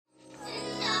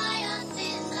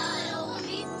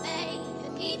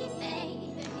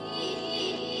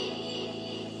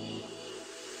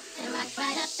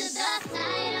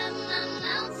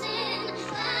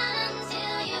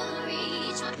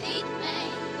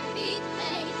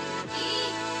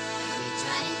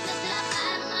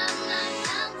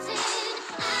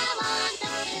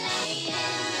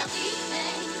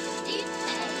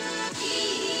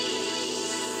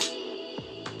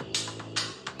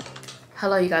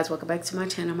Hello you guys, welcome back to my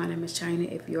channel. My name is China.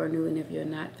 If you're new and if you're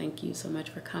not, thank you so much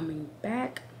for coming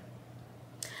back.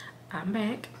 I'm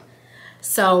back.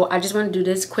 So I just want to do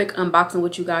this quick unboxing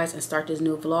with you guys and start this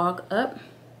new vlog up.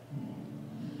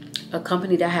 A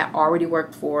company that I had already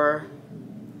worked for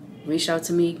reached out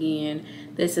to me again.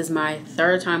 This is my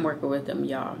third time working with them,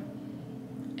 y'all,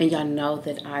 and y'all know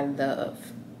that I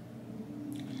love.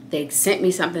 They sent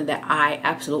me something that I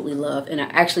absolutely love, and I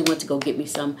actually went to go get me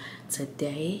some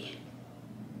today.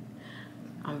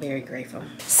 I'm very grateful.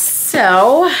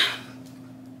 So,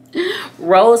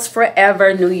 Rose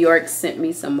Forever New York sent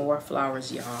me some more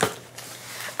flowers, y'all.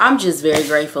 I'm just very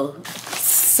grateful.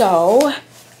 So,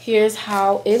 here's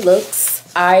how it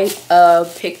looks. I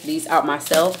picked these out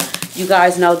myself. You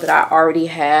guys know that I already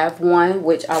have one,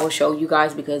 which I will show you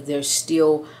guys because they're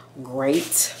still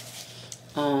great.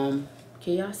 Can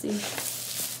y'all see?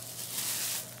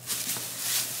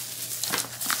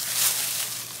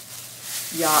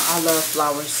 Y'all, I love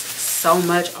flowers so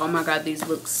much. Oh my god, these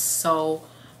look so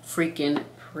freaking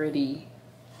pretty.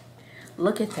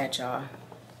 Look at that, y'all.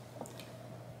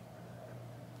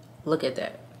 Look at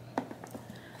that.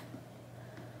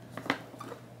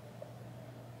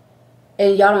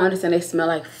 And y'all don't understand, they smell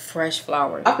like fresh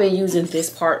flowers. I've been using this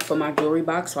part for my jewelry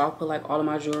box, so I'll put like all of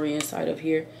my jewelry inside of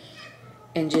here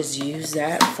and just use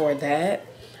that for that.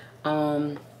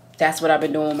 That's what I've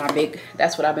been doing with my big,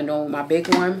 that's what I've been doing with my big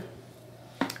one.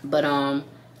 But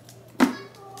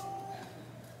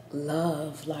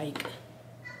love, like,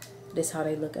 this how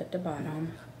they look at the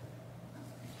bottom.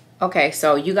 Okay,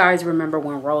 so you guys remember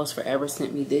when Rose Forever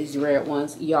sent me these red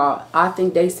ones? Y'all, I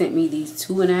think they sent me these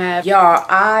 2.5. Y'all,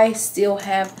 I still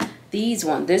have these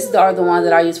ones. These are the ones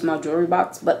that I use for my jewelry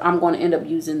box, but I'm going to end up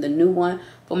using the new one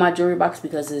for my jewelry box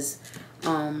because it's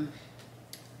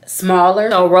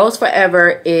smaller. So Rose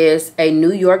Forever is a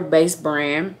New York based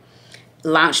brand.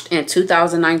 Launched in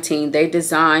 2019, they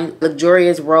designed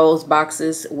luxurious rose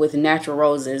boxes with natural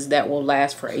roses that will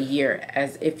last for a year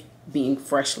as if being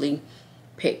freshly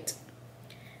picked.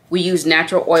 We use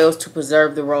natural oils to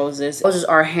preserve the roses. Roses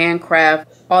are handcrafted.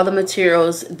 All the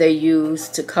materials they use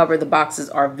to cover the boxes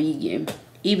are vegan.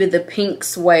 Even the pink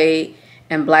suede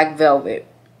and black velvet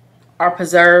are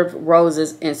preserved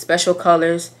roses in special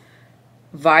colors.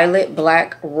 Violet,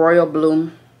 black, royal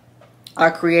blue are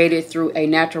created through a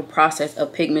natural process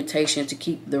of pigmentation to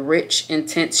keep the rich,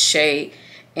 intense shade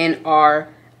and are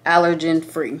allergen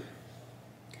free.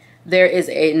 There is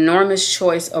an enormous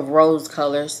choice of rose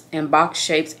colors and box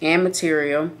shapes and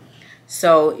material,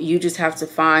 so you just have to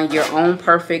find your own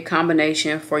perfect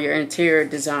combination for your interior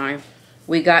design.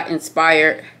 We got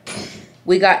inspired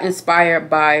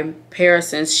by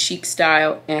Parison's chic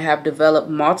style and have developed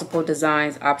multiple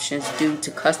designs options due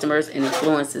to customers and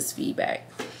influencers' feedback.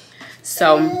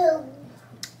 So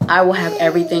I will have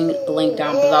everything linked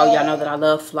down below. Y'all know that I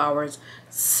love flowers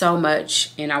so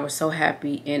much, and I was so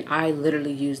happy, and I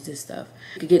literally use this stuff.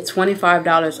 You can get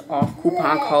 $25 off.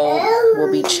 Coupon code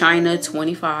will be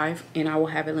China25, and I will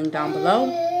have it linked down below.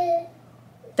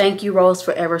 Thank you, Rose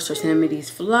Forever, for sending me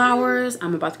these flowers.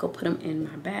 I'm about to go put them in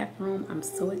my bathroom. I'm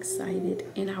so excited,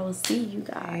 and I will see you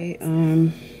guys.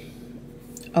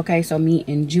 Okay, so me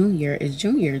and Junior, it's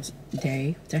Junior's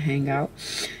day to hang out.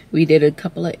 We did a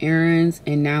couple of errands,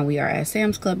 and now we are at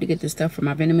Sam's Club to get the stuff for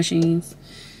my vending machines.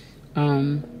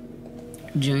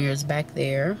 Junior's back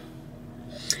there.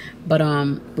 But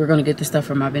we're gonna get the stuff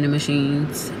for my vending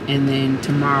machines, and then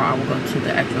tomorrow I will go to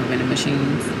the actual vending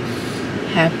machines.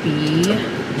 Happy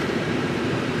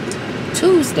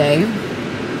Tuesday.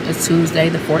 It's Tuesday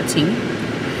the 14th.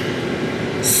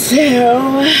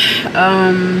 So,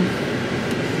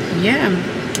 yeah,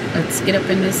 let's get up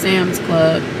into Sam's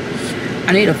Club.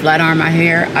 I need to flat iron my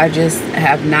hair. I just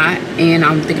have not, and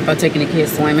I'm thinking about taking the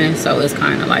kids swimming, so it's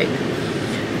kind of like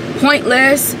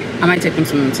pointless. I might take them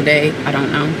swimming today. I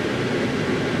don't know.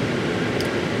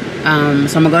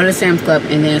 So I'm gonna go to the Sam's Club,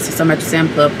 and then since I'm at the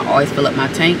Sam's Club, I always fill up my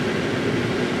tank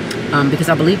because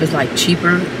I believe it's like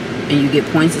cheaper, and you get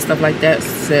points and stuff like that.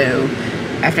 So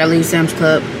after I leave Sam's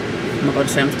Club, I'm gonna go to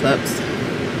Sam's Club's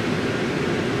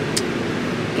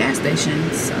gas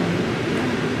station. So yeah.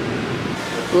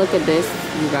 Look at this,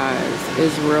 you guys.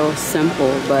 It's real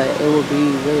simple, but it will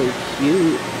be really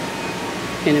cute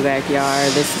in the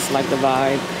backyard. This is like the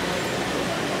vibe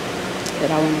that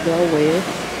I want to go with.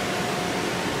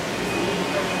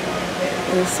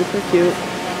 It's super cute.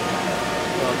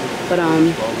 But I'm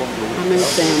in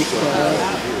Sam's Club,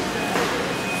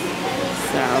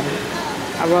 so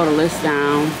I wrote a list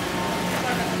down.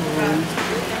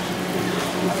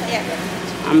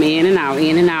 I'm in and out,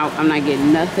 in and out. I'm not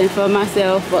getting nothing for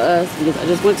myself, for us, because I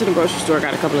just went to the grocery store,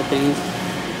 got a couple of things.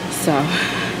 So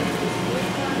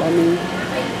let me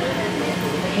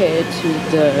head to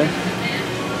the,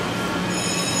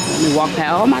 let me walk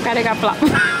past. Oh my God, they got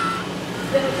flowers.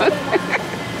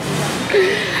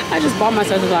 I just bought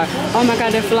myself a flower. Oh my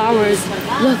God, their flowers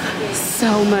look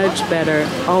so much better.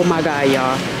 Oh my God,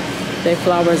 y'all. Their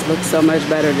flowers look so much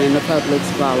better than the Publix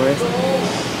flowers.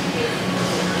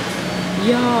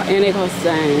 Y'all, and they cost the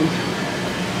same.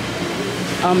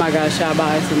 Oh my gosh, I'll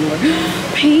buy some more.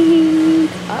 Pink.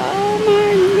 Oh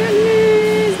my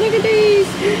goodness. Look at these.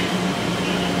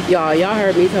 Y'all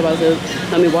heard me talk about this.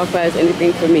 Let me walk past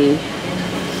anything for me.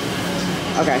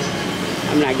 Okay.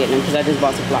 I'm not getting them because I just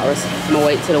bought some flowers. I'm gonna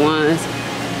wait to the ones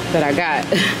that I got.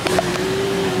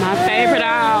 My favorite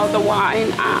aisle, the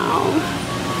wine aisle.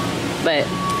 But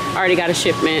I already got a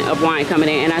shipment of wine coming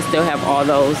in, and I still have all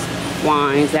those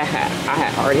wines that I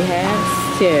had already had.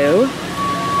 So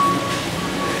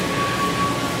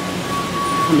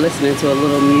I'm listening to a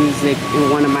little music in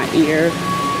one of my ear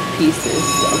pieces.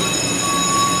 So.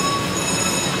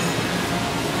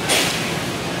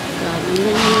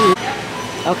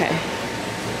 Okay.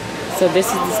 So this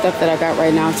is the stuff that I got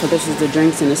right now. So this is the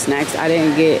drinks and the snacks. I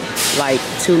didn't get like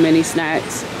too many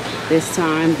snacks this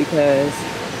time because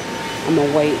I'm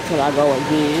gonna wait till I go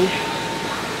again.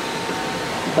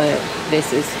 But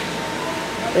this is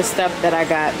the stuff that I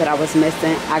got that I was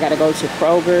missing. I gotta go to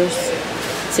Kroger's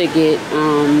to get,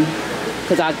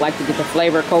 cause I'd like to get the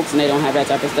flavored Cokes and they don't have that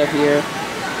type of stuff here.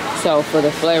 So for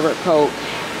the flavored Coke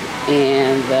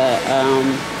and the,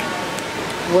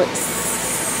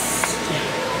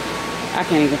 I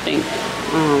can't even think.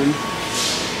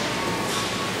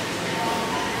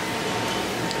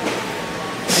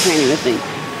 I can't even think.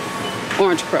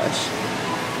 Orange Crush.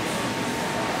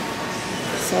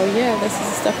 So yeah, this is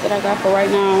the stuff that I got for right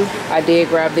now. I did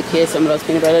grab the kids some of those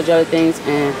peanut butter jelly things,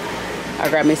 and I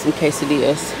grabbed me some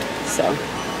quesadillas. So,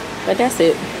 but that's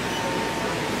it.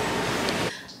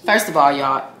 First of all,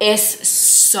 y'all, it's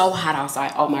so hot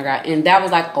outside. Oh my God. And that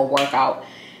was like a workout.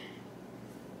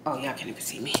 Oh, y'all can't even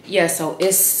see me. Yeah, so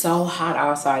it's so hot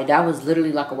outside. That was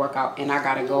literally like a workout, and I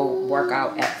gotta go work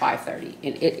out at 5:30,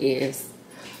 and it is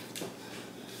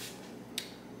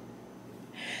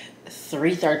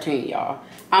 3:13, y'all.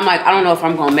 I'm like, I don't know if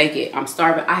I'm gonna make it. I'm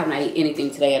starving. I have not eaten anything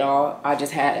today at all. I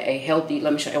just had a healthy,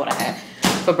 let me show you what I had.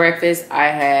 For breakfast, I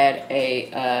had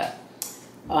a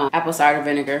apple cider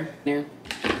vinegar, and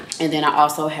then I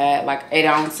also had like 8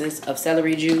 ounces of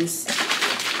celery juice.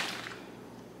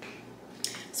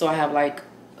 So I have like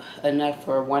enough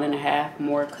for 1.5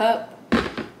 more cup.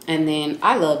 And then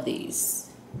I love these.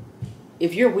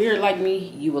 If you're weird like me,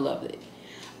 you will love it.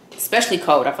 Especially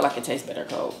cold. I feel like it tastes better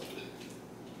cold.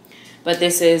 But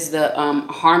this is the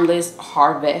Harmless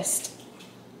Harvest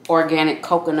Organic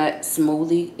Coconut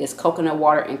Smoothie. It's coconut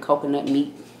water and coconut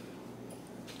meat.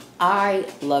 I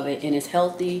love it, and it's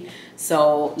healthy.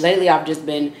 So lately I've just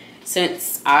been,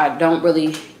 since I don't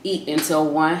really eat until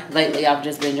 1, lately I've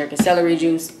just been drinking celery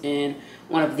juice and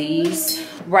one of these.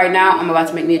 Right now I'm about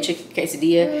to make me a chicken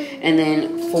quesadilla, and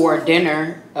then for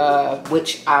dinner,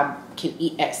 which I can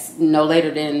eat at no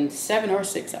later than 7 or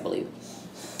 6, I believe.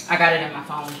 I got it in my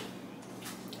phone.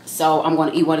 So I'm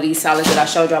going to eat one of these salads that I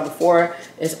showed y'all before.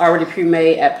 It's already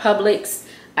pre-made at Publix.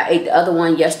 I ate the other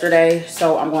one yesterday,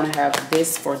 so I'm going to have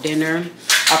this for dinner.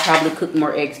 I'll probably cook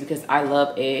more eggs because I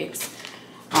love eggs.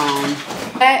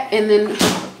 That and then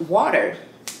water.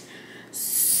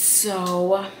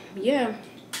 So yeah,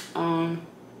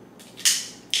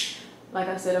 like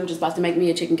I said, I'm just about to make me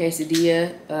a chicken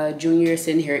quesadilla. Junior is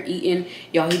sitting here eating.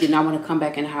 Y'all, he did not want to come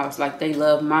back in the house. Like, they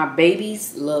love, my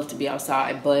babies love to be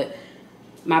outside, but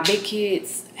my big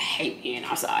kids hate being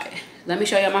outside. Let me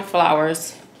show y'all my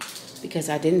flowers, because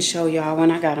I didn't show y'all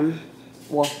when I got them.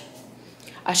 Well,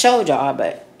 I showed y'all,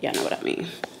 but y'all know what I mean.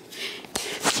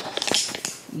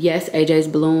 Yes, AJ's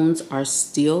balloons are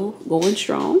still going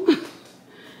strong.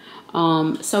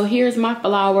 So here's my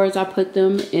flowers. I put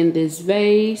them in this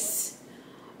vase,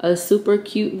 a super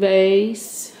cute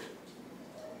vase.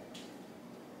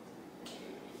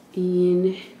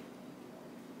 And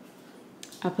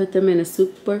I put them in a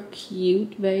super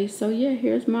cute vase. So yeah,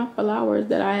 here's my flowers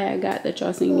that I had got that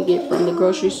y'all seen me get from the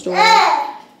grocery store.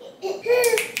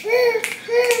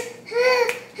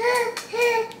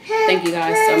 Thank you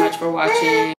guys so much for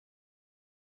watching.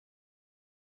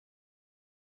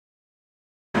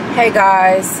 Hey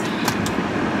guys,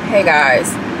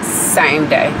 same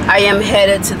day. I am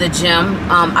headed to the gym.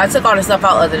 I took all the stuff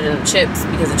out other than the chips,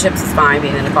 because the chips is fine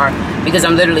being in the car, because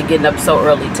I'm literally getting up so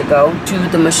early to go to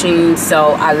the machine.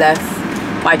 So I left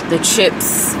like the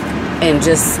chips and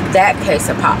just that case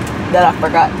of pop that I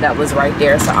forgot that was right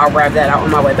there. So I'll grab that out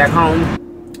on my way back home.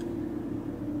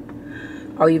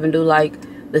 I'll even do like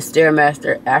the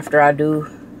Stairmaster after I do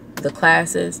the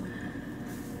classes.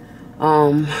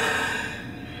 But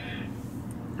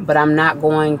I'm not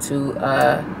going to do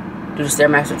the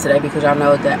Stairmaster today because y'all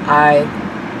know that I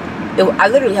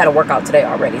literally had a workout today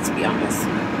already, to be honest.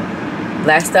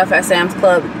 Last stuff at Sam's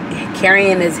Club,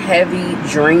 carrying his heavy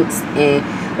drinks, and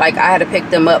like I had to pick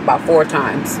them up about 4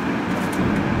 times.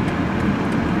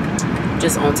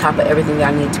 Just on top of everything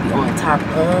that I need to be on top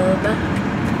of. I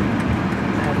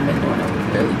haven't been doing a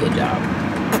really good job.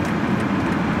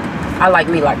 I like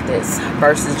me like this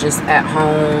versus just at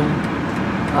home,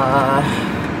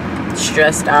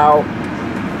 stressed out.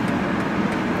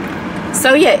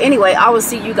 So yeah, anyway, I will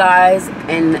see you guys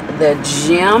in the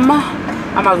gym.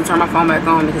 I'm about to turn my phone back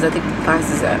on because I think the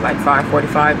class is at like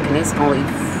 5:45 and it's only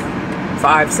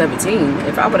 5:17.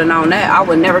 If I would have known that, I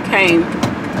would never came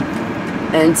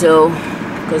until,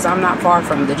 because I'm not far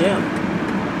from the gym.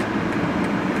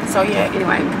 So yeah,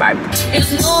 anyway, bye.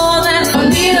 It's more than a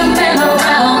need a man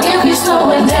around if you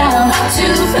slow it down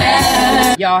too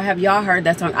fast. Y'all, have y'all heard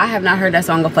that song? I have not heard that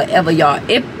song in forever, y'all.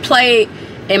 It played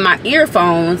in my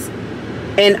earphones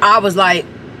and I was like,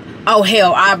 oh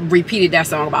hell, I repeated that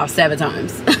song about 7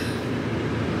 times.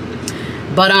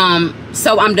 But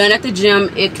so I'm done at the gym.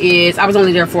 I was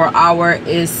only there for an hour.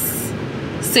 It's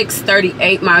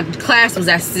 6:38. My class was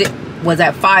at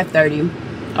 5:30.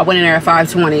 I went in there at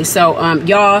 5:20. So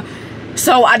y'all,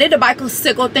 so I did the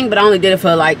bicycle thing, but I only did it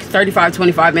for like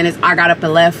 35-25 minutes. I got up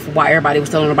and left while everybody was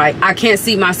still on the bike. I can't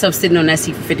see myself sitting on that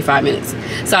seat for 55 minutes.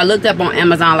 So I looked up on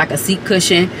Amazon like a seat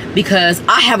cushion because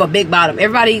I have a big bottom.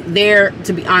 Everybody there,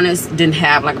 to be honest, didn't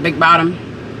have like a big bottom.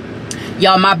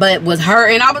 Y'all, my butt was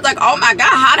hurting. I was like, oh my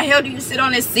God, how the hell do you sit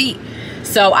on this seat?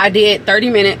 So I did 30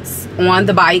 minutes on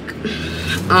the bike.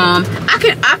 I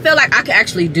feel like I could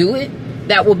actually do it.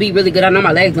 That will be really good. I know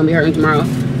my legs gonna be hurting tomorrow.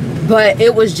 But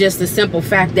it was just the simple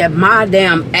fact that my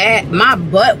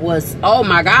butt was, oh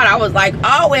my God, I was like,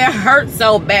 oh, it hurts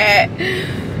so bad.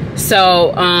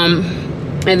 So,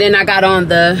 and then I got on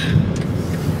the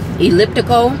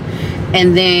elliptical,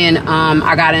 and then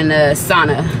I got in the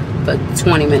sauna for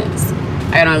 20 minutes.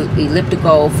 I got on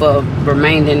elliptical for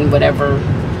remaining whatever,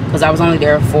 because I was only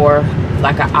there for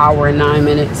like an hour and 9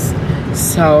 minutes.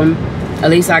 So at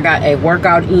least I got a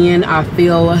workout in. I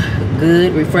feel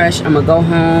good, refreshed. I'm gonna go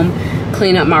home,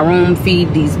 clean up my room,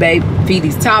 feed these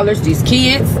toddlers, these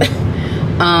kids,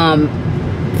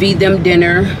 feed them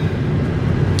dinner,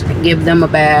 give them a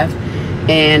bath,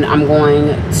 and I'm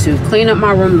going to clean up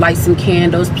my room, light some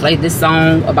candles, play this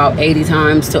song about 80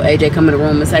 times till AJ come in the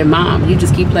room and say, Mom, you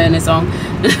just keep playing this song.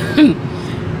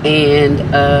 And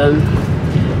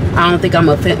I don't think I'm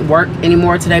gonna work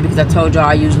anymore today because I told y'all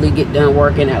I usually get done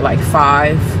working at like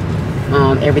 5,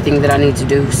 everything that I need to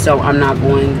do. So I'm not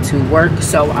going to work,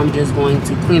 so I'm just going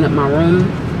to clean up my room.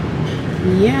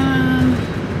 Yeah,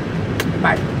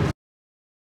 bye.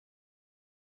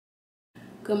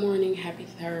 Good morning, happy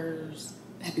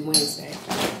Wednesday.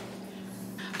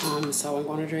 So I'm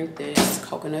going to drink this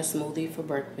coconut smoothie for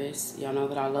breakfast. Y'all know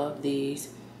that I love these.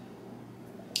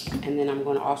 And then I'm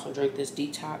going to also drink this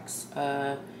detox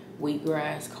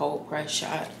wheatgrass cold press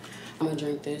shot. I'm going to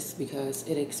drink this because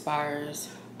it expires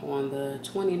on the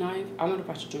 29th. I wonder if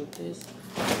I should drink this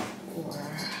or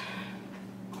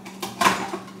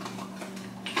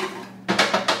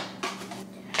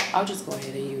I'll just go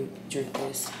ahead and drink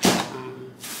this.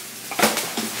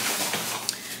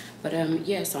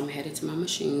 Yeah, so I'm headed to my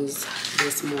machines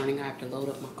this morning. I have to load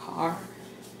up my car.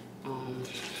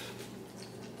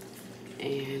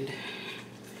 And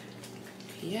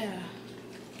yeah,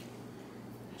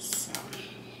 so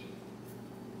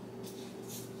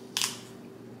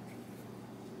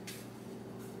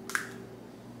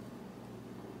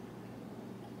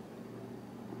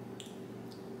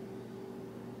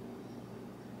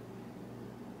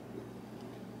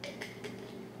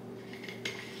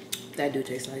that do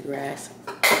taste like grass.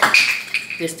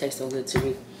 This tastes so good to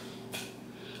me.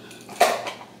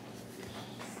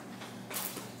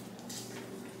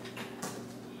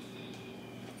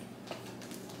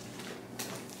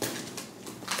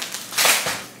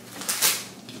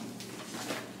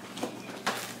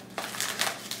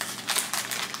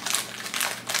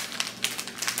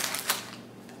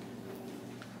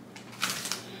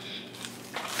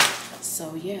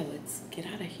 So yeah, let's get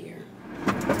out of here.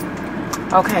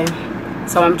 Okay,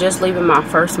 so I'm just leaving my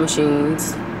first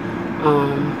machines.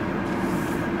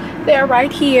 They're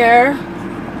right here.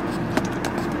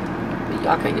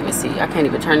 Y'all can't even see. I can't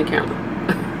even turn the camera.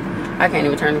 I can't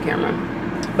even turn the camera.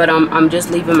 But I'm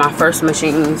just leaving my first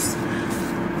machines.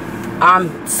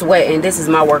 I'm sweating. This is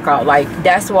my workout. Like,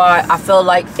 that's why I feel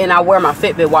like, and I wear my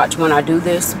Fitbit watch when I do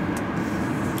this.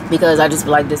 because I just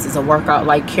feel like this is a workout,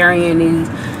 like carrying these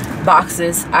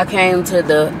boxes. I came to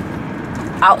the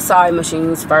outside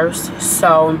machines first,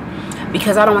 so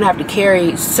because I don't want to have to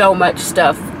carry so much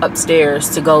stuff upstairs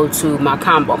to go to my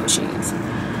combo machines.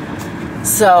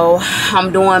 So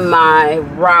I'm doing my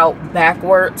route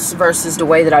backwards versus the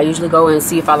way that I usually go, and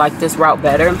see if I like this route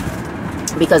better.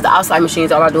 Because the outside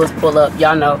machines, all I do is pull up,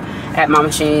 y'all know, at my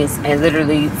machines, and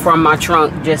literally from my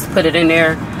trunk just put it in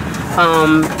there.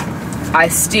 I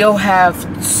still have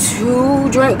 2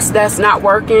 drinks that's not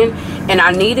working, and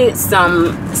I needed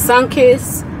some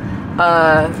Sunkiss,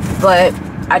 but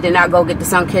I did not go get the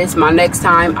Sunkiss. My next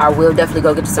time I will definitely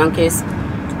go get the Sunkiss.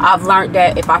 I've learned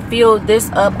that if I fill this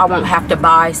up, I won't have to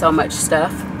buy so much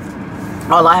stuff.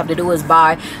 All I have to do is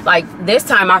buy, like this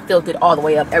time I filled it all the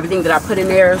way up, everything that I put in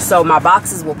there, so my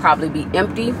boxes will probably be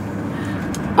empty.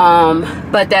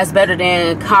 But that's better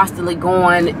than constantly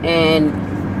going, and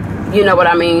you know what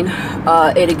I mean,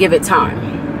 it'll give it time.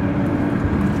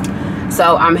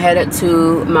 So I'm headed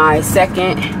to my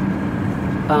second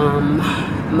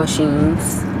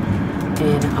machines,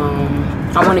 and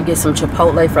I want to get some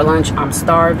Chipotle for lunch. I'm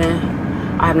starving.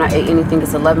 I have not ate anything.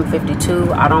 It's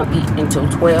 11:52. I don't eat until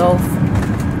 12.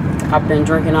 I've been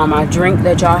drinking all my drink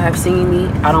that y'all have seen me.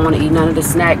 I don't want to eat none of the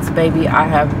snacks, baby. I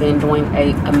have been doing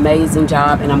an amazing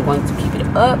job, and I'm going to keep it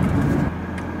up.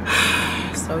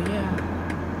 So yeah,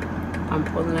 I'm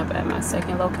pulling up at my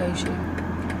second location.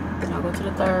 Then I'll go to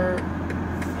the third,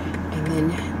 and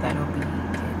then that'll be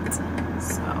it.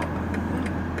 So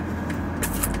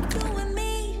you and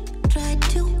me try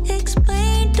to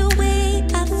explain the way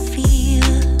I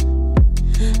feel.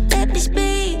 Let me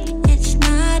speak. It's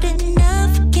not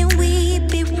enough. Can we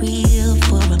be real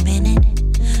for a minute?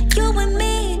 You and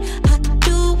me, how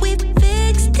do we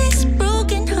fix this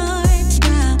broken hearts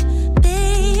now,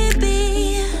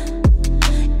 baby?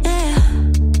 Yeah.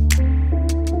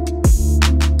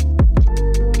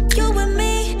 You and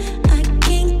me, I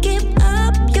can't give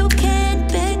up. You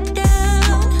can't back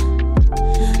down.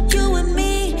 You and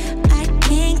me, I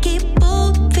can't keep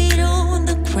both feet on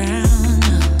the ground.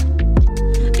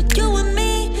 You and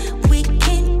me, we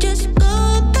can't just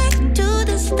go back to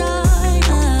the start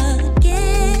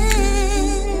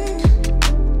again.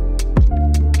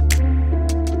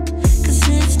 'Cause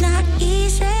it's not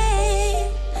easy,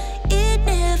 it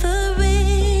never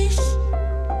is.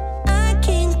 I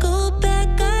can't go back,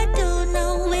 I don't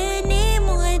know any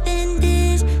more than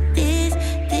this.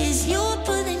 You're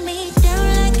pulling me down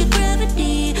like a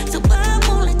gravity, so I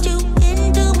won't let you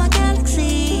into my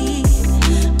galaxy.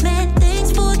 Man,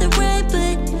 thanks for the ride,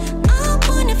 but I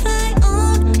wanna fly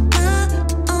on my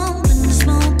own. When the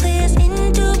smoke clears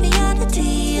into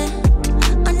reality,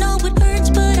 I know it hurts,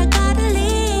 but I gotta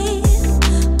leave.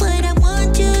 But I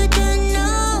want you to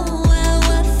know how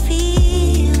I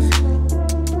feel.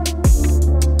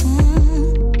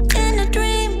 In a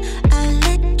dream, I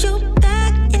let you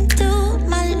back into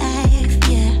my life,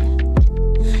 yeah.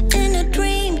 In a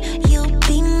dream, you'll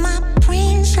be my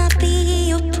prince, I'll be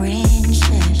your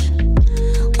princess.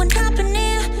 What happened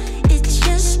here? It's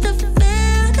just a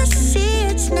fantasy,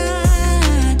 it's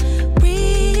not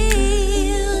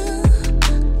real.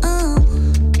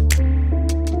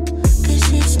 'Cause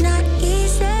it's not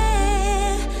easy,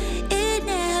 it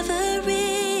never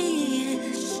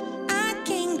is. I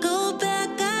can't go back,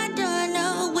 I don't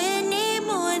know any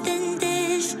more than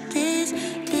this.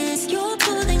 You're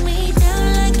pulling me down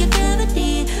like a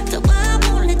gravity, so I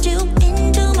won't let you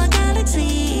into my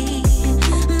galaxy.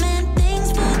 Man, thanks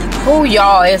for the oh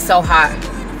y'all, it's so hot,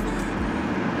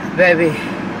 baby,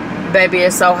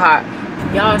 it's so hot,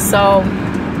 y'all. So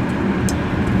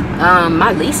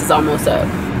my lease is almost up,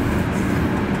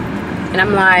 and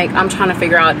I'm trying to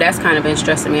figure out, that's kind of been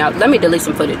stressing me out. Let me delete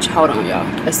some footage, hold on y'all.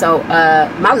 So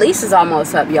my lease is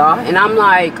almost up, y'all, and I'm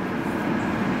like,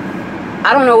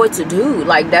 I don't know what to do.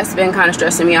 Like, that's been kind of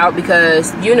stressing me out,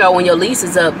 because you know, when your lease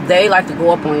is up, they like to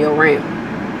go up on your rent,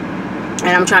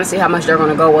 and I'm trying to see how much they're going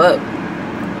to go up.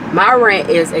 My rent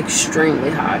is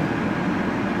extremely high.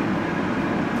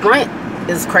 Rent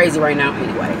is crazy right now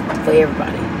anyway for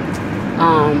everybody.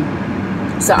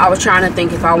 So I was trying to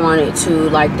think if I wanted to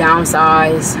like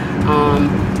downsize,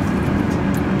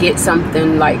 get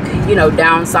something like, you know,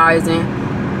 downsizing,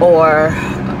 or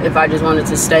if I just wanted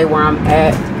to stay where I'm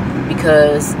at,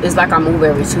 because it's like I move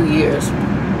every 2 years.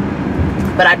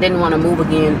 But I didn't want to move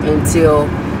again until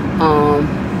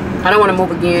I don't want to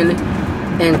move again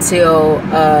until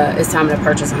it's time to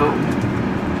purchase a home.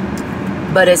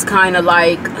 But it's kind of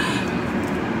like,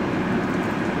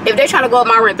 if they're trying to go up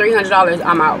my rent $300,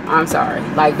 I'm out. I'm sorry.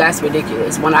 Like, that's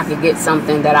ridiculous. When I could get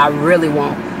something that I really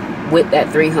want with that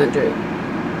 $300,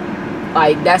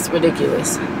 like, that's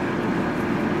ridiculous.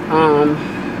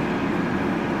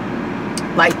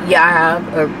 Like, yeah, I have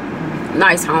a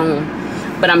nice home,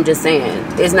 but I'm just saying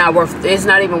it's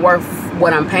not even worth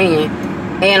what I'm paying.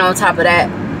 And on top of that,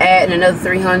 adding another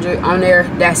 $300 on there,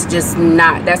 that's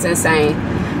insane.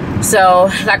 So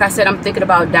like I said, I'm thinking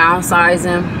about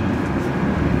downsizing,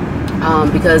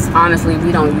 because honestly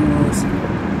we don't use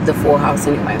the full house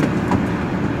anyway.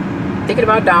 Thinking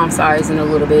about downsizing a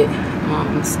little bit.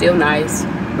 Still nice,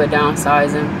 but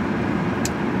downsizing,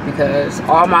 because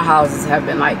all my houses have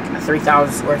been like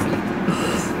 3,000 square feet.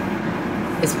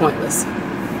 It's pointless.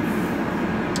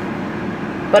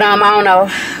 But I don't know.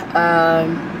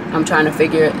 I'm trying to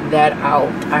figure that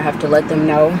out. I have to let them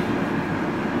know.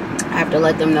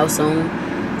 Soon.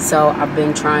 So I've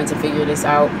been trying to figure this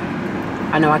out.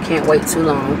 I know I can't wait too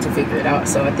long to figure it out.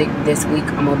 So I think this week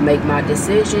I'm gonna make my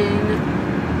decision.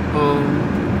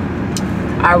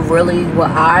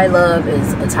 What I love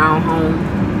is a townhome,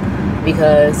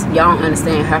 because y'all don't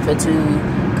understand having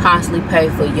to constantly pay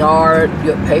for yard,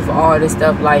 you pay for all this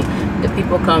stuff. Like, the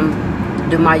people come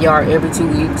do my yard every 2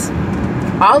 weeks.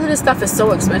 All of this stuff is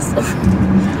so expensive.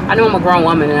 I know I'm a grown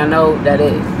woman, and I know that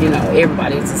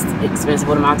everybody is expensive.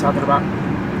 What am I talking about?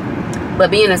 But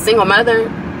being a single mother,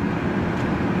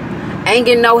 ain't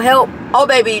getting no help. Oh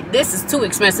baby, this is too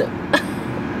expensive.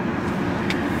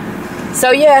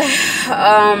 So yeah,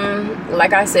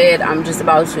 like I said, I'm just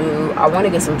about to, I want to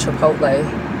get some Chipotle.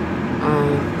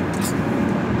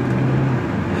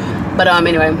 But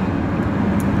anyway,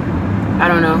 I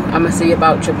don't know. I'm gonna see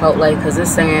about Chipotle, because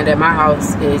it's saying that my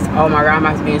house is, oh my god, I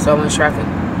must be in so much traffic.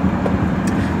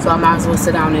 So I might as well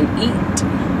sit down and eat.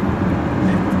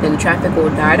 Then the traffic will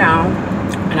die down,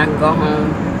 and I can go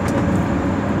home,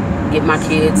 get my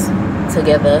kids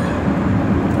together,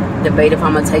 debate if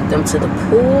I'm gonna take them to the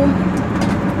pool,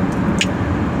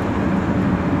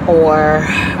 or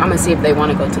I'm gonna see if they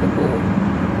want to go to the pool.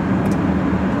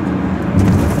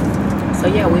 So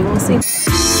yeah, we will see.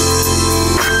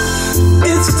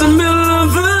 It's the middle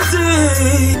of the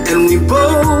day, and we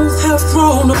both have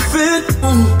thrown a fit,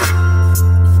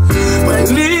 but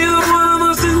neither one of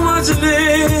us is watching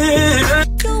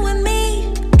it. You and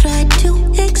me try to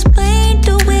explain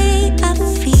the way I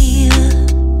feel.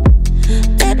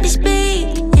 Let me speak,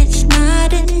 it's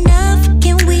not enough.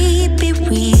 Can we be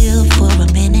real for a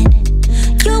minute?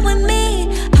 You and me,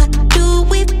 how do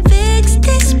we fix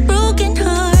this broken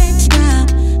hearts now,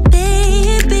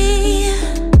 baby?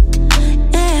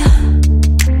 Yeah.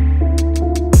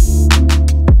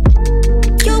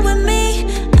 You and me,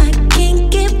 I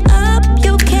can't give up,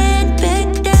 you can't back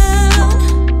down.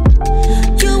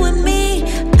 You and me,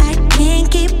 I can't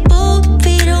keep both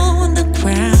feet on the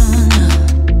ground.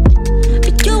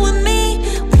 But you and me,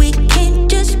 we can't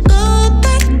just go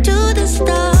back to the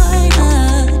start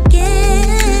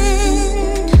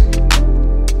again.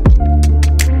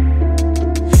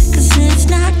 'Cause it's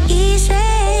not easy,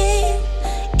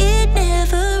 it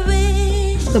never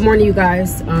is. Good morning, you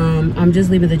guys. I'm just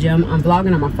leaving the gym. I'm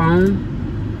vlogging on my phone.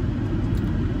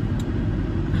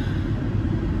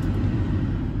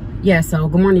 Yeah, so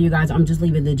good morning, you guys. I'm just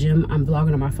leaving the gym. I'm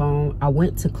vlogging on my phone. I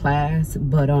went to class,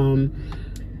 but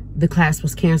the class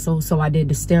was canceled. So I did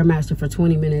the Stairmaster for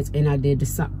 20 minutes, and I did the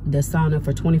sauna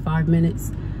for 25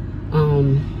 minutes.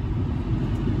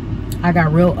 I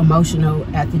got real emotional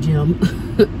at the gym.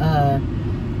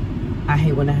 I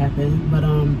hate when that happens, but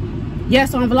yeah,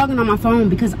 so I'm vlogging on my phone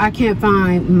because I can't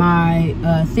find my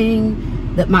thing,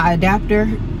 that my adapter,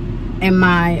 and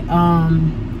my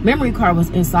memory card was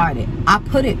inside it. I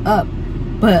put it up,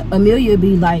 but Amelia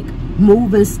be like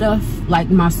moving stuff, like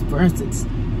for instance,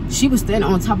 she was standing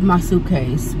on top of my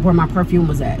suitcase where my perfume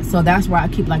was at. So that's where I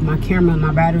keep like my camera,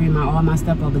 my battery, all my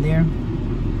stuff over there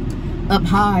up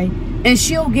high, and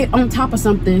she'll get on top of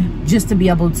something just to be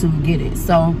able to get it.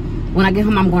 So when I get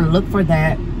home, I'm going to look for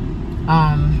that.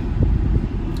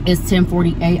 It's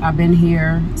 10:48. I've been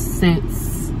here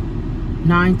since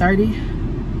 9:30.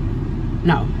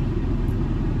 No,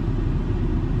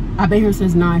 I've been here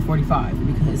since 9:45,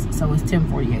 because so it's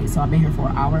 10:48. So I've been here for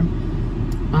an hour.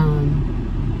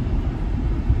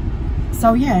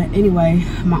 So yeah, anyway,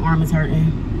 my arm is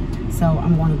hurting, so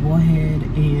I'm going to go ahead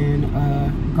and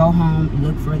go home,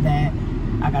 look for that.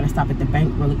 I gotta stop at the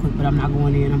bank really quick, but I'm not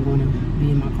going in. I'm going to be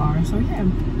in my car. So yeah.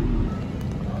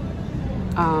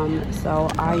 So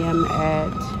I am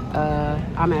at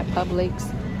I'm at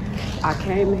Publix. I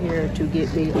came here to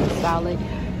get me a salad,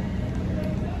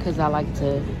 because I like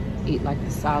to eat like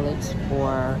the salads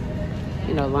for,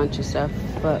 you know, lunch and stuff.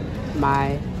 But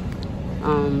my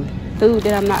food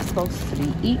that I'm not supposed to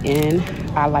be eating,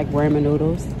 I like ramen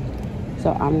noodles,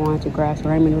 so I'm going to grab some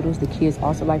ramen noodles. The kids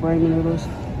also like ramen noodles,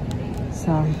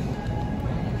 so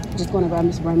just going to grab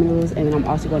me some ramen noodles, and then I'm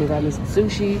also going to grab me some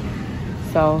sushi.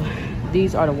 So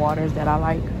these are the waters that I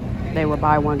like. They were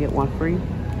buy one get one free.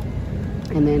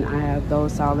 And then I have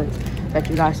those salads that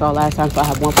you guys saw last time. So I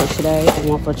have one for today and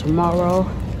one for tomorrow.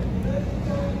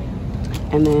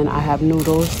 And then I have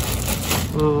noodles.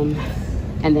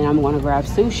 And then I'm going to grab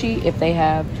sushi if they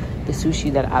have the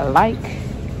sushi that I like.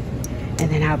 And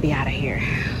then I'll be out of here.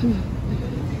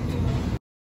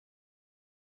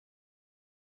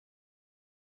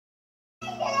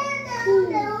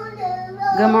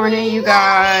 Good morning, you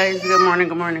guys. Good morning,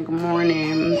 good morning, good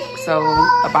morning. So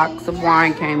a box of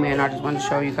wine came in. I just want to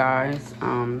show you guys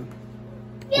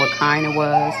what kind it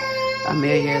was.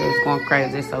 Amelia is going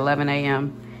crazy. It's 11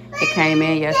 a.m. It came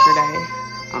in yesterday.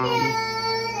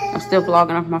 I'm still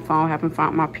vlogging off my phone. Haven't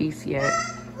found my piece yet.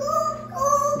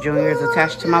 Junior is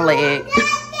attached to my leg.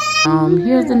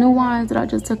 Here's the new wines that I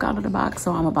just took out of the box.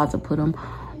 So I'm about to put them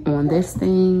on this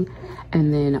thing.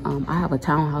 And then I have a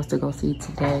townhouse to go see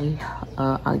today.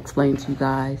 I'll explain to you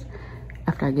guys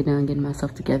after I get done getting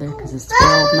myself together, because it's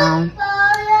 12 now.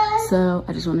 So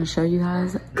I just want to show you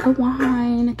guys the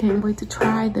wine. I can't wait to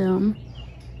try them.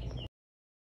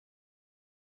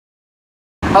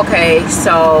 Okay,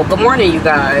 so good morning, you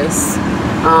guys.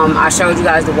 I showed you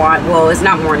guys the wine. Well, it's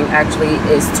not morning, actually.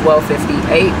 It's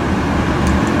 12:58.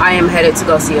 I am headed to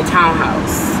go see a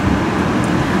townhouse.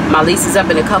 My lease is up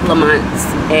in a couple of months,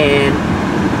 and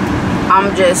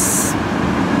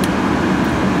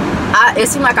it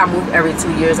seems like I move every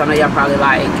 2 years. I know y'all probably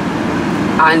like,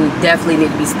 I definitely need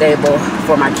to be stable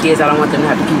for my kids. I don't want them to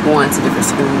have to keep going to different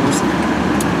schools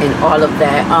and all of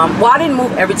that. Well, I didn't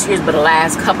move every 2 years, but the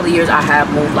last couple of years I have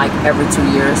moved like every 2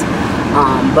 years.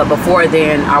 But before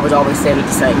then, I was always staying at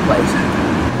the same place.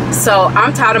 So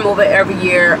I'm tired of moving every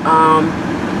year.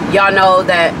 Y'all know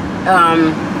that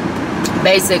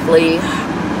basically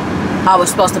I was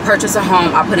supposed to purchase a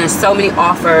home. I put in so many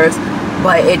offers,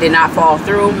 but it did not fall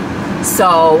through.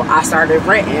 So I started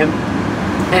renting,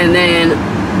 and then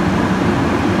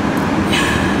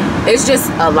it's just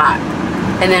a lot.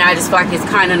 And then I just feel like it's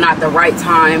kind of not the right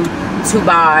time to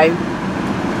buy.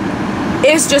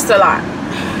 It's just a lot.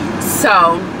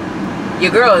 So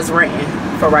your girl is renting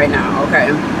for right now, okay?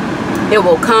 It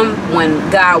will come when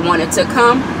God wanted to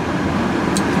come.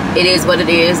 It is what it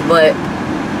is, but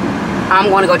I'm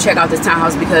going to go check out this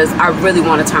townhouse because I really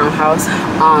want a townhouse.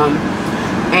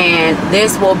 And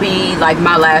this will be like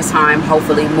my last time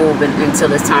hopefully moving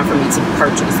until it's time for me to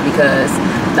purchase, because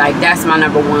like that's my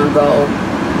 #1 goal,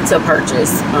 to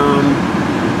purchase.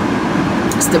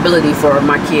 Stability for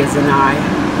my kids and I.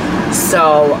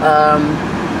 So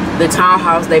the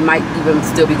townhouse, they might even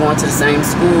still be going to the same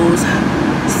schools,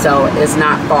 so it's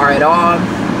not far at all.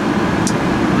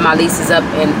 My lease is up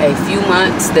in a few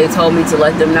months. They told me to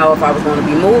let them know if I was going to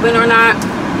be moving or not.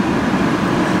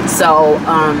 So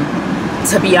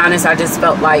to be honest, I just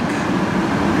felt like,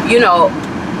 you know,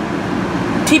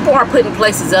 people are putting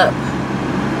places up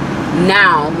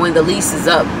now when the lease is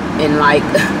up in like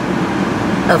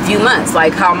a few months,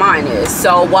 like how mine is.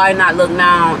 So why not look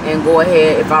now and go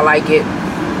ahead if I like it?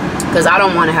 Because I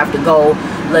don't want to have to go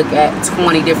look at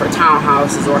 20 different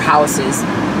townhouses or houses.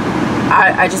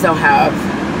 I just don't have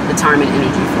the time and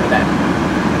energy for that.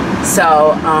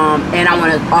 So and I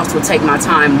want to also take my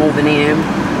time moving in.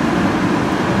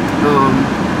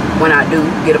 When I do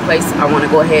get a place, I want to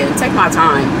go ahead and take my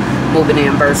time moving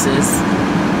in versus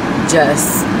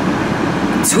just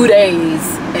 2 days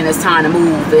and it's time to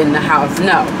move in the house.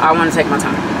 No, I want to take my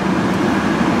time.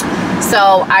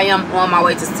 So I am on my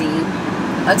way to see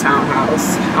a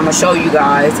townhouse. I'm gonna show you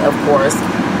guys, of course.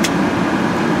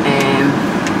 And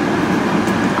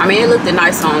I mean, it looked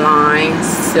nice online.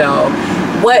 So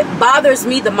what bothers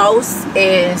me the most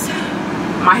is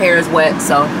my hair is wet,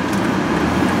 so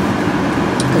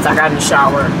because I got in the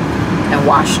shower and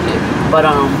washed it. But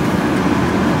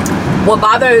what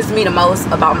bothers me the most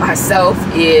about myself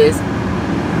is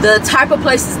the type of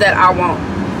places that I want.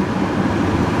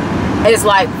 It's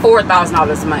like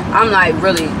 $4,000 a month. I'm like,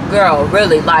 really, girl,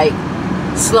 really, like,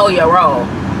 slow your roll.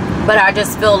 But I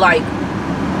just feel like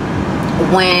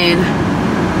when,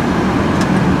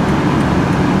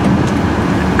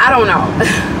 I don't know.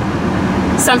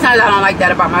 Sometimes I don't like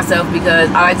that about myself because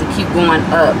I like to keep going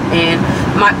up. And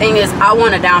my thing is, I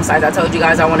want to downsize. I told you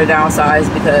guys I want to downsize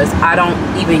because I don't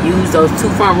even use those 2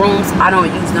 front rooms. I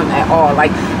don't use them at all. Like,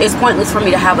 it's pointless for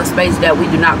me to have a space that we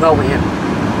do not go in.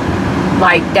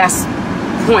 Like, that's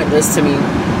pointless to me.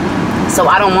 So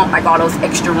I don't want like all those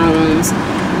extra rooms.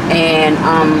 And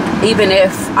even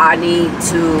if I need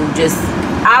to just,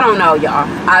 I don't know, y'all.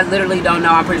 I literally don't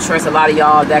know. I'm pretty sure it's a lot of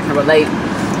y'all that can relate.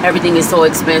 Everything is so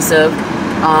expensive.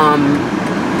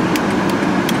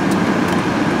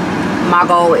 my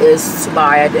goal is to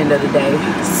buy at the end of the day.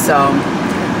 So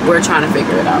we're trying to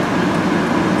figure it out.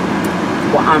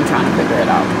 Well, I'm trying to figure it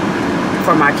out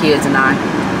for my kids and I.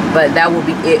 But that will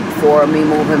be it for me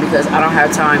moving, because I don't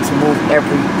have time to move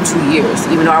every 2 years.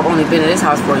 Even though I've only been in this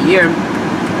house for a year.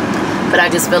 But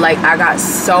I just feel like I got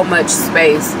so much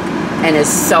space and it's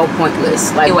so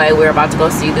pointless. Like, anyway, we're about to go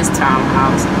see this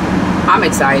townhouse. I'm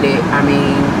excited. I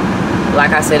mean,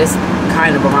 like I said, it's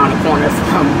kind of around the corner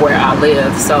from where I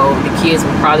live. So the kids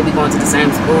will probably be going to the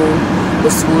same school.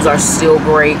 The schools are still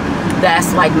great.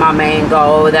 That's like my main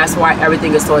goal. That's why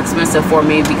everything is so expensive for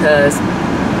me, because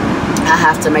I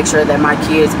have to make sure that my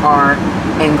kids are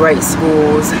in great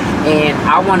schools, and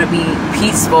I want to be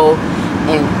peaceful,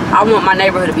 and I want my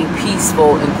neighborhood to be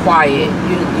peaceful and quiet.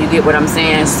 You get what I'm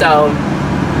saying? So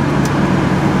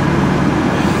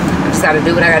I just got to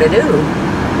do what I got to do.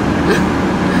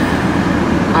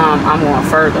 I'm going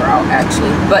further out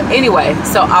actually, but anyway,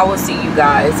 so I will see you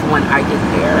guys when I get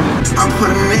there. I'm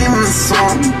putting name in the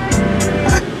song.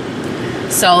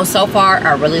 So far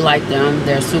I really like them.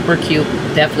 They're super cute,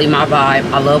 definitely my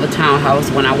vibe. I love a townhouse.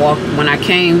 When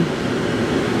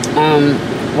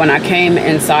I came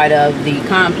inside of the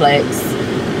complex,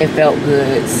 it felt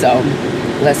good. So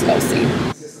let's go see.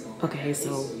 Okay,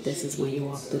 so this is when you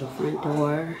walk through the front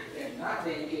door. If not,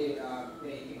 then you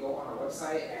can go on our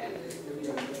website and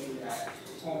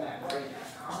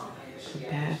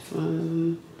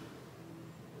bathroom.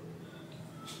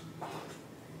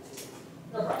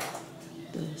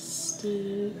 The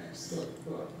steps.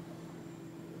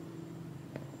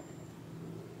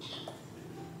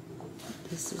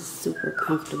 This is super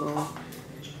comfortable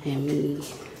and me.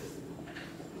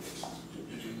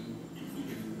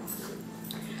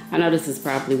 I know this is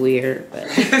probably weird, but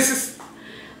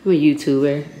I'm a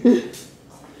YouTuber.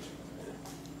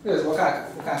 What kind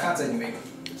of content you make?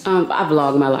 I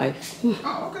vlog my life.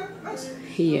 Oh, okay, nice.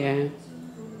 Yeah.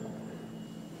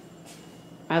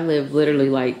 I live literally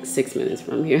like 6 minutes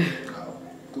from here. Oh,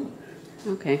 cool.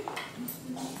 Okay.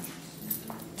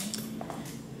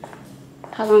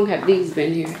 How long have these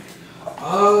been here?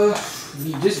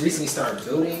 We just recently started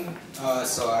building,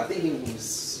 so I think it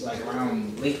was like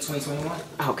around late 2021.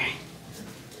 Okay.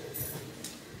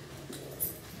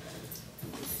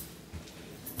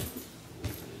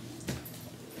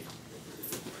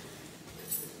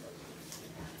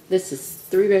 This is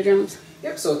 3 bedrooms?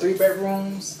 Yep, so 3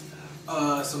 bedrooms.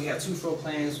 So we have 2 floor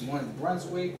plans, one in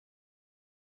Brunswick.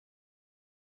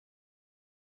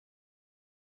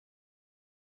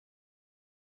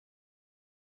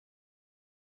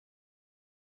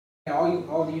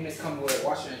 All the units come with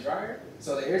washer and dryer.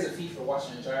 So there is a fee for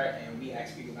washer and dryer, and we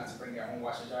ask people not to bring their own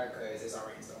washer and dryer because it's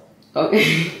already installed.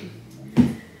 Okay.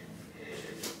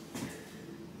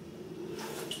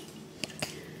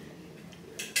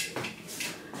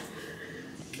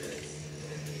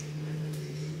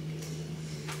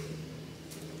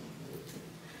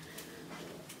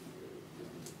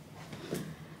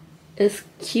 It's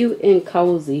cute and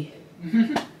cozy.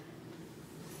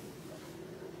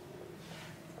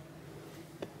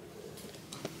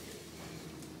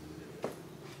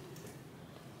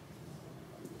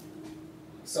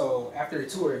 So after the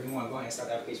tour, if you want to go ahead and start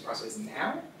the application process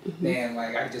now, then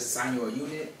like I can just assign you a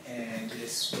unit and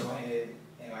just go ahead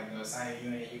and assign a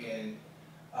unit. You can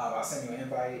I'll send you an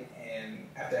invite, and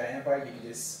after that invite, you can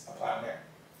just apply on there.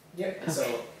 Yeah. Okay. So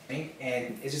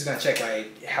and it's just gonna check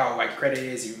like how credit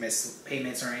is, you miss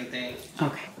payments or anything.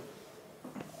 Okay.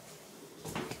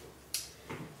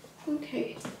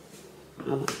 Okay. I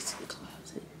want to see the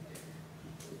closet.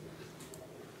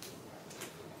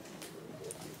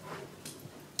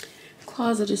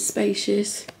 Closet is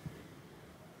spacious.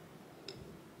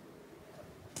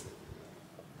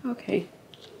 Okay.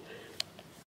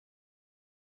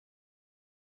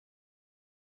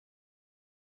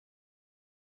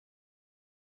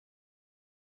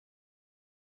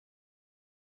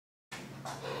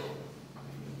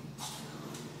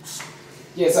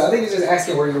 Yeah, so I think it's just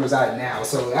asking where you reside now.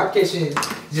 So the application is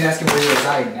just asking where you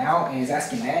reside now, and it's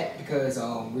asking that because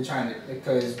we're trying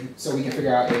to so we can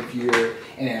figure out if you're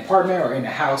in an apartment or in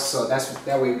a house. So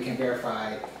that way we can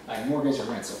verify like mortgage or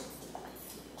rental.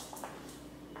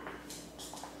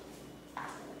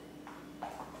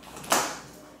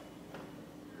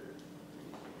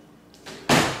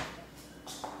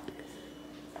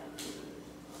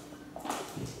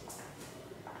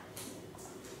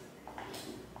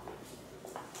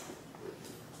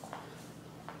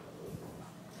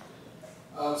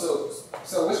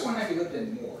 So which one have you lived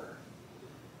in more?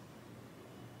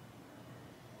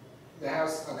 The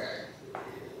house? Okay.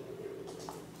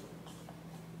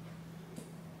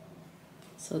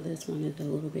 So this one is a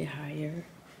little bit higher.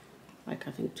 like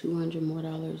I think $200 more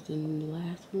than the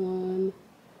last one.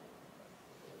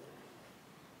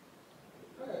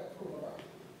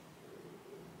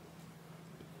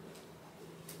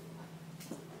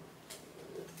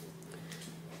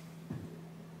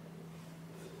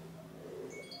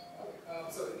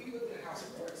 So if you look at the house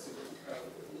first,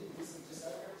 just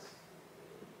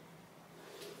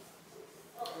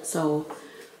so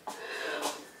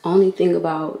only thing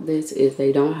about this is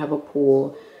they don't have a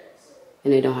pool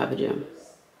and they don't have a gym.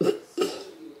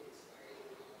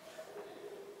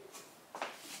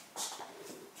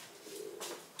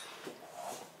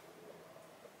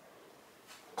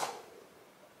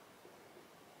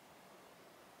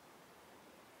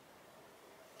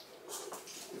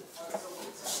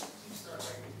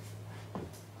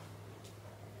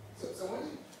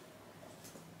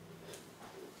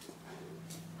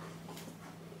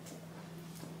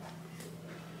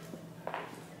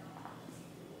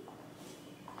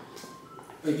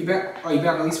 You back? Oh, you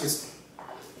back at least for.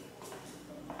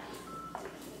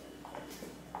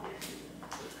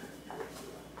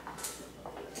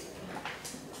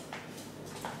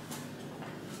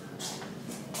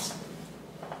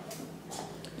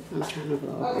 I'm trying to go.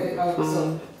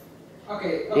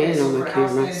 Okay. Okay. And on so my for the house,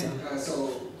 camera, then, so. so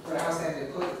for the house, then they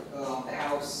put the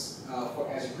house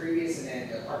as your previous, and then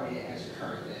the apartment as your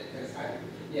current. Then,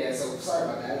 yeah. So sorry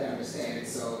about that. I didn't understand.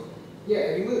 So yeah,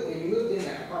 if you lived in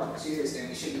that apartment for 2 years, then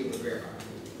we should be able to verify.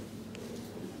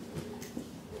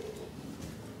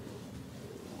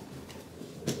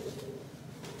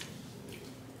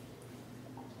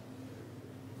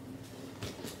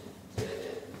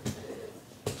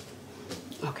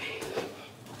 Okay.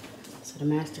 So the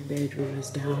master bedroom is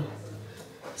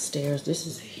downstairs. This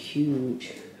is a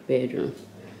huge bedroom.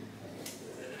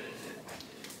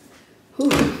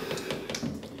 Whew.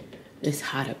 It's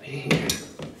hot up in here.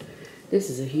 This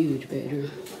is a huge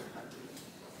bedroom.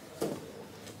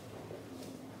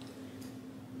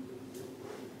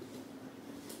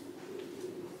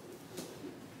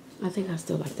 I think I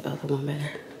still like the other one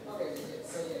better.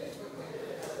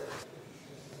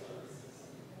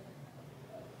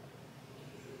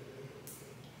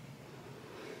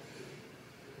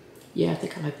 Yeah, I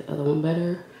think I like the other one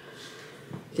better.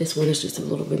 This one is just a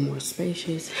little bit more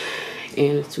spacious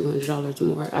and it's $200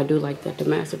 more. I do like that the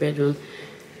master bedroom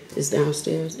is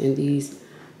downstairs and these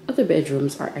other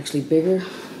bedrooms are actually bigger.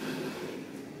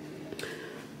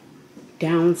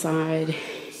 Downside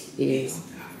is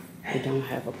they don't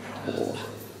have a pool.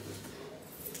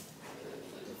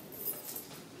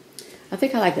 I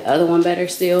think I like the other one better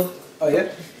still. Oh yeah?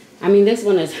 I mean, this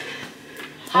one is,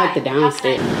 I like the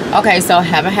downstairs. Okay, so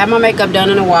haven't had my makeup done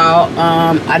in a while.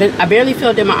 I barely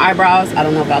filled in my eyebrows. I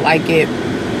don't know if I like it.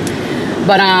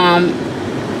 But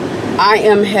I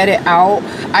am headed out.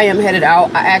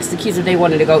 I asked the kids if they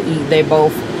wanted to go eat. They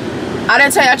both, I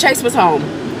didn't tell y'all Chase was home.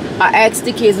 I asked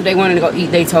the kids if they wanted to go eat.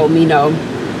 They told me no.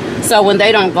 So when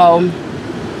they don't go,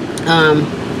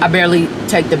 I barely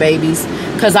take the babies.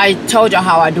 Because I told y'all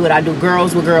how I do it. I do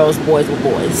girls with girls, boys with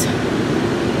boys.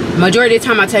 Majority of the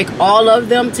time I take all of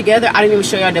them together. I didn't even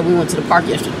show y'all that we went to the park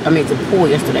yesterday. I mean, to the pool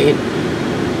yesterday.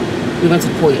 We went to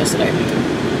the pool yesterday.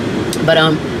 But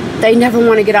they never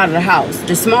want to get out of the house.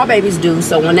 The small babies do.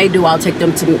 So when they do, I'll take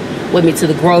them with me to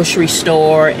the grocery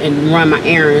store and run my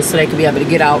errands so they can be able to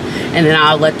get out. And then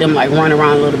I'll let them like run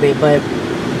around a little bit. But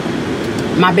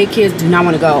my big kids do not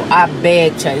want to go. I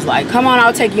begged Chase, like, come on,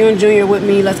 I'll take you and Junior with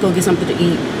me. Let's go get something to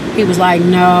eat. He was like,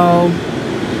 no.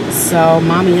 So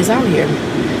mommy is out here.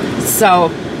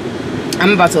 So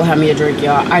I'm about to have me a drink,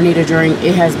 y'all. I need a drink.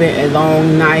 It has been a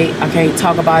long night. I can't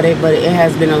talk about it, but it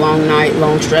has been a long night,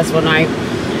 long stressful night.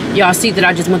 Y'all see that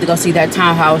I just went to go see that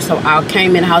townhouse. So I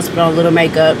came in the house, put on a little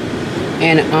makeup,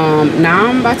 and now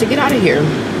I'm about to get out of here.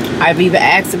 I've even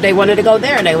asked if they wanted to go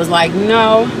there, and they was like,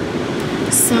 no.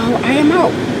 So I am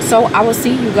out. So I will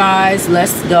see you guys.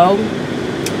 Let's go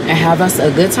and have us a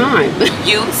good time.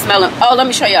 You smelling? Oh, let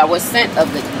me show y'all what scent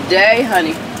of the day,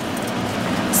 honey.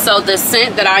 So the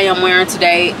scent that I am wearing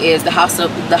today is the House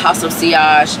of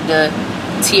Sillage, the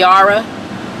Tiara.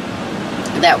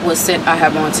 That was scent I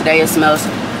have on today. It smells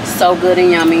so good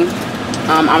and yummy.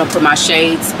 I'm gonna put my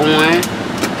shades on.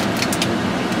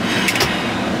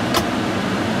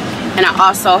 And I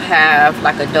also have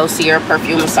like a dossier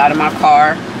perfume inside of my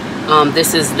car.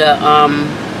 This is the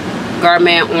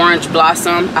Garment Orange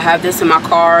Blossom. I have this in my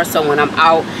car, so when I'm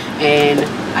out and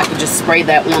I can just spray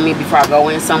that on me before I go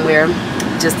in somewhere,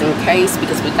 just in case,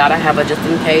 because we gotta have a just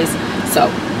in case. So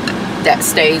that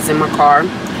stays in my car.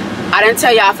 I didn't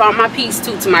tell y'all I found my piece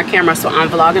too to my camera, so I'm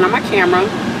vlogging on my camera.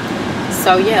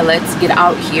 So yeah, let's get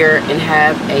out here and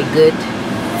have a good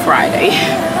Friday.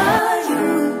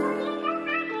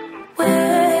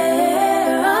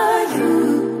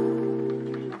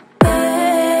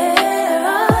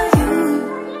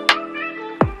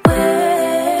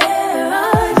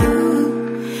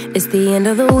 end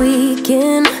of the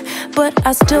weekend, but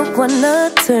I still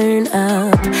wanna turn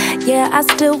up. Yeah, I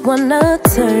still wanna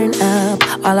turn up.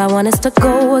 All I want is to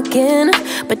go again,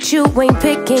 but you ain't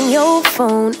picking your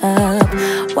phone up.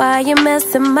 Why you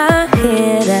messing my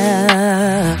head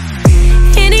up?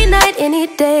 Any night, any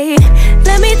day,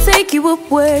 let me take you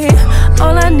away.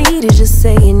 All I need is just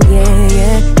saying yeah,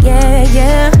 yeah, yeah,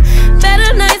 yeah.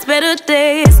 Better nights, better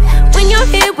days, when you're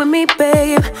here with me,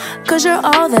 babe. Cause you're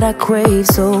all that I crave,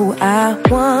 so I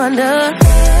wonder,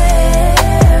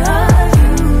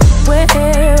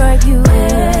 where are you?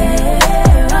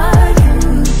 Where are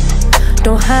you?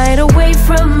 Don't hide away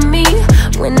from me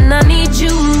when I need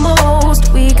you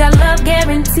most. We got love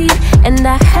guaranteed, and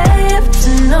I have to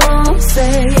know,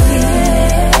 say,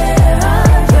 where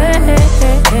are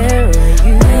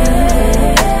you?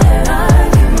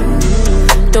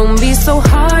 Don't be so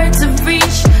hard to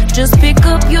reach, just pick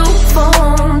up your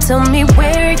phone. Tell me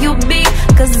where you'll be,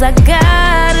 cause I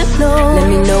gotta know. Let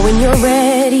me know when you're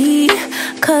ready,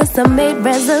 cause I made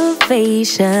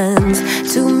reservations.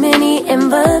 Too many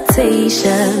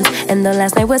invitations, and the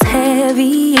last night was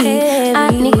heavy. I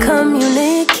need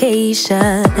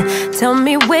communication. Tell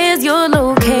me where's your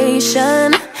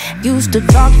location. Used to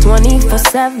talk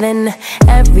 24/7,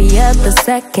 every other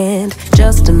second,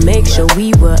 just to make sure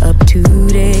we were up to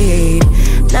date.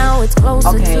 Now it's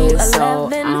closer to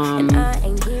 11, and I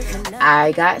ain't giving up.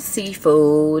 I got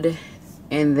seafood,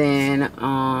 and then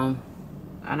I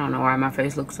don't know why my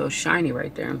face looks so shiny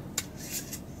right there.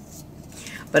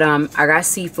 But I got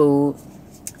seafood,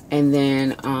 and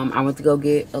then I went to go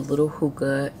get a little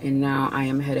hookah, and now I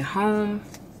am headed home.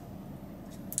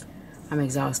 I'm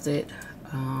exhausted.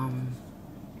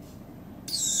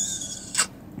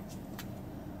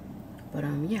 But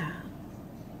yeah,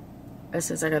 it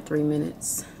says I got 3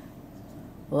 minutes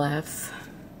left.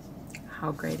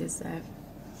 How great is that?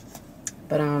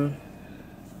 But I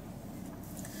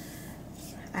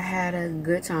had a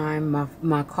good time.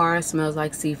 My car smells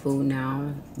like seafood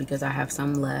now because I have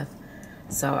some left,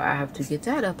 so I have to get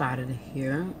that up out of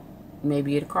here.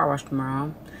 Maybe get a car wash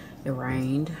tomorrow. It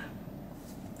rained,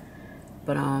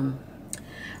 but I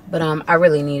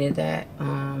really needed that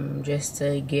just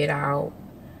to get out.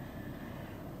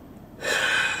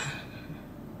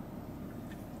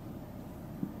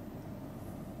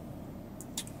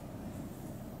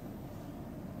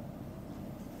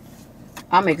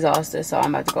 I'm exhausted, so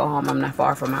I'm about to go home. I'm not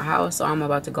far from my house, so I'm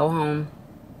about to go home,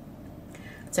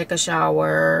 take a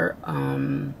shower.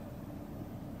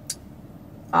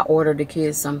 I ordered the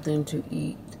kids something to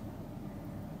eat,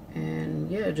 and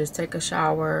yeah, just take a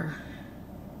shower,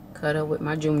 cut up with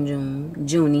my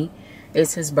Junie.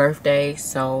 It's his birthday,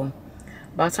 so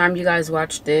by the time you guys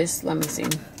watch this, let me see.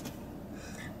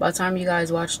 By the time you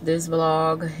guys watch this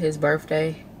vlog, his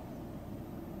birthday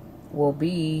will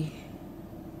be.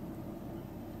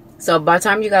 So by the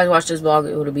time you guys watch this vlog,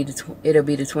 it'll be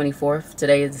the 24th.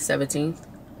 Today is the 17th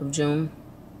of June.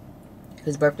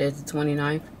 His birthday is the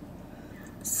 29th.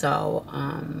 So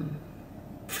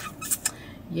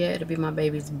yeah, it'll be my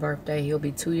baby's birthday. He'll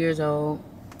be 2 years old.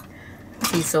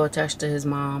 He's so attached to his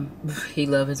mom. He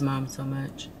loves his mom so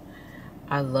much.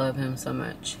 I love him so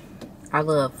much. I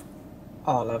love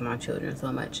all of my children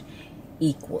so much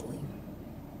equally.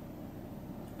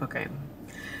 Okay.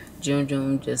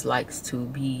 June just likes to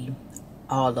be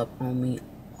all up on me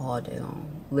all day long.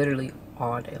 Literally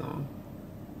all day long.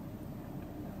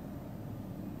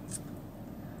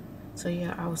 So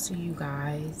yeah, I will see you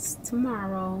guys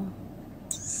tomorrow.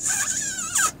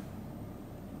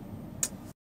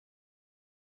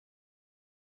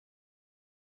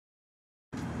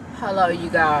 Hello, you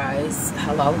guys.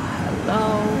 Hello.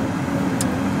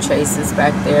 Chase is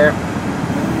back there.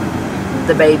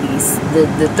 The babies,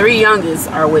 the 3 youngest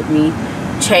are with me.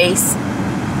 Chase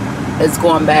is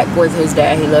going back with his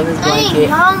dad. He loves his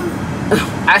blanket.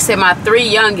 I said my 3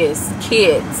 youngest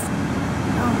kids.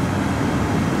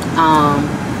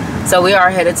 So we are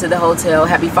headed to the hotel.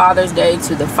 Happy Father's Day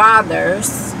to the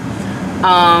fathers.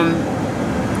 I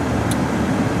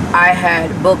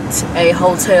had booked a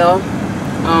hotel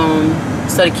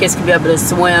so the kids could be able to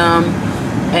swim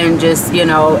and just, you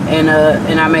know, and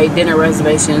I made dinner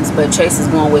reservations, but Chase is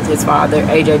going with his father.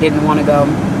 AJ didn't want to go.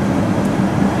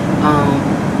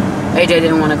 AJ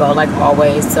didn't want to go, like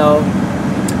always, so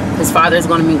his father is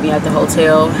going to meet me at the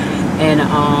hotel, and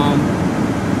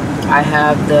I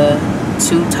have the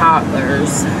 2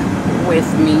 toddlers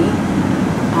with me.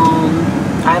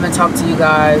 I haven't talked to you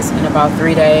guys in about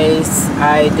 3 days.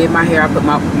 I did my hair. I put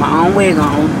my own wig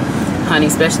on, honey,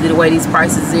 especially the way these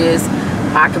prices is.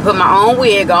 I can put my own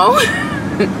wig on.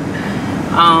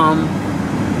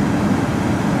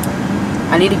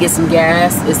 I need to get some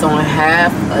gas. It's on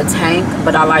half a tank,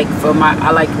 but I like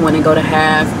when it go to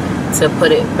half to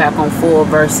put it back on full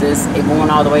versus it going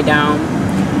all the way down.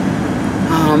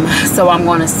 So I'm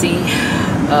going to see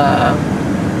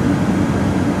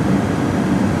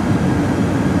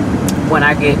when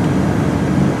I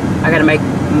gotta make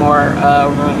more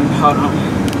room. Hold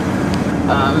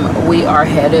on. We are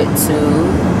headed to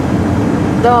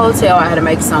the hotel. I had to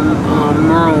make some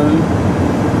room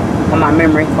on my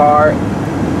memory card.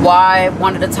 Why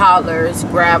one of the toddlers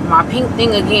grabbed my pink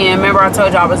thing again. Remember I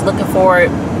told you I was looking for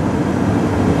it,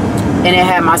 and it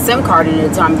had my SIM card in it at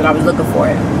the time that I was looking for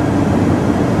it.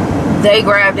 They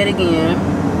grabbed it again.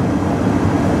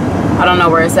 I don't know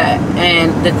where it's at.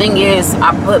 And the thing is,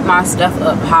 I put my stuff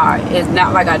up high. It's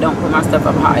not like I don't put my stuff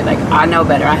up high. Like, I know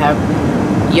better. I have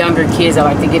younger kids that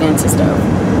like to get into stuff.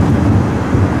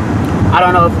 I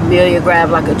don't know if Amelia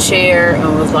grabbed like a chair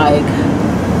and was like,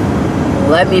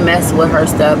 let me mess with her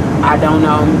stuff. I don't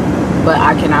know, but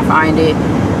I cannot find it.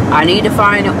 I need to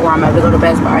find it, or I'm going to go to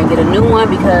Best Buy and get a new one,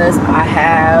 because I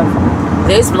have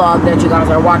this vlog that you guys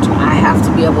are watching. I have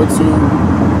to be able to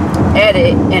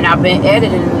edit, and I've been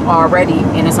editing already,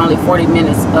 and it's only 40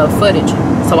 minutes of footage.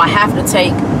 So I have to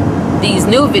take these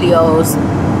new videos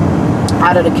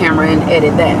out of the camera and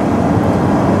edit that.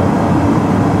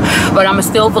 But I'm going to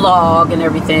still vlog and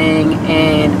everything,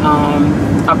 and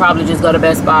I'll probably just go to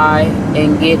Best Buy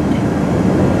and get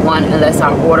one, unless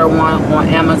I order one on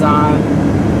Amazon.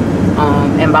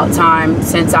 And about time,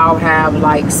 since I'll have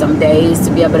like some days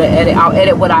to be able to edit, I'll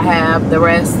edit what I have, the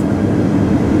rest,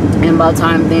 and by the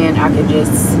time then I could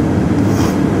just,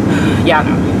 y'all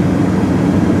know.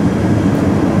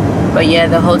 But yeah,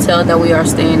 the hotel that we are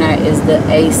staying at is the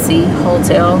AC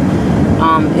hotel.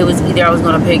 It was either I was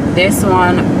going to pick this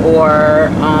one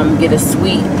or get a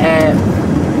suite at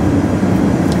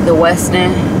the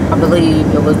Westin. I believe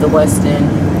it was the Westin,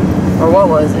 or what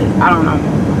was it? I don't know.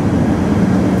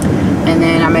 And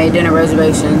then I made dinner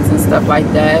reservations and stuff like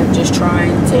that, just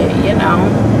trying to, you know.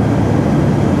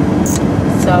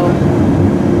 So,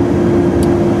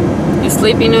 you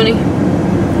sleepy, Noonie?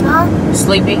 Huh? You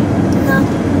sleepy? No.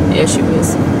 Yeah, she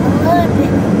is. A little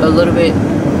bit. A little bit.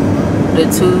 The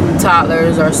two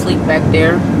toddlers are asleep back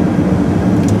there.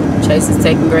 Chase is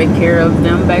taking great care of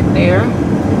them back there.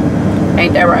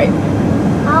 Ain't that right?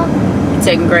 Huh? You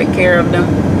taking great care of them?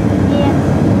 Yeah.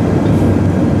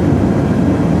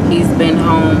 He's been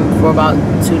home for about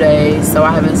 2 days, so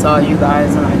I haven't saw you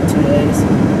guys in like 2 days.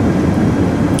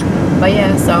 But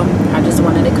yeah, so I just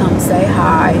wanted to come say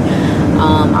hi.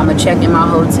 I'm gonna check in my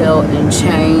hotel and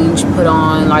change, put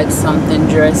on like something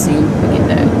dressy, forget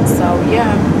that. So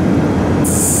yeah.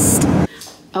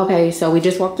 Okay, so we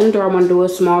just walked in the door. I'm gonna do a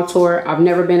small tour. I've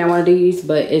never been at one of these,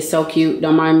 but it's so cute.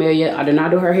 Don't mind Amelia. I did not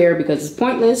do her hair because it's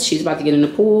pointless. She's about to get in the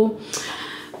pool.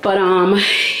 But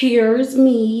here's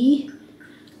me.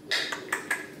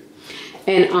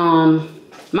 And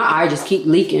my eye just keep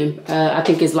leaking. I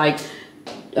think it's like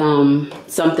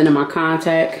something in my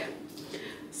contact.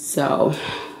 So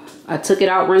I took it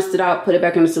out, rinsed it out, put it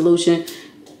back in the solution.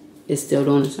 It's still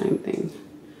doing the same thing.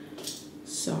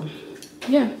 So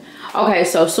yeah. Okay,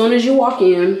 so as soon as you walk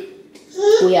in,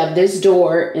 we have this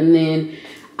door, and then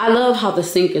I love how the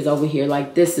sink is over here.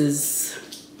 Like, this is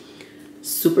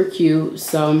super cute.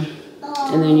 So,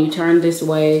 and then you turn this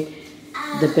way,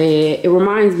 the bed, it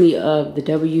reminds me of the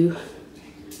W.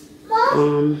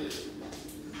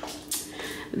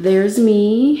 There's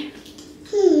me.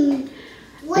 And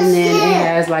then it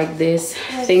has like this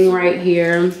thing right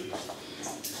here.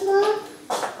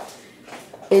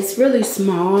 It's really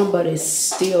small, but it's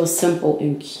still simple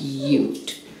and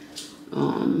cute.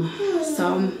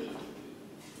 So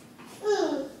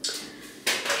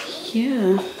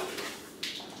yeah.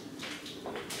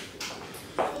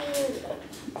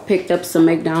 Picked up some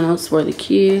McDonald's for the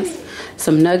kids,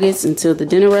 some nuggets until the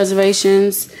dinner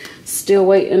reservations. Still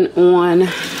waiting on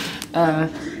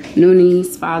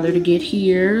Noonie's father to get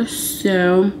here,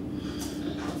 so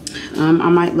I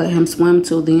might let him swim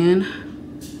till then.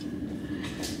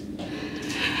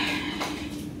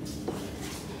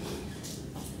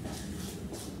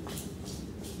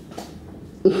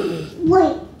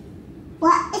 Wait,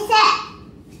 what is that?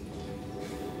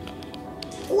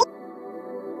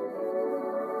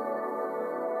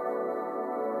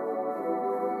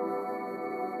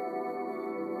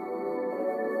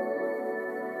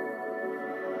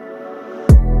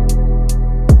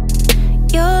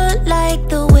 You're like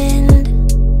the wind.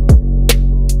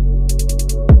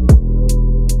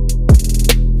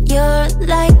 You're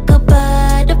like a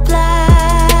butterfly.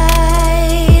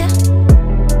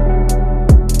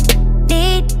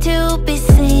 Need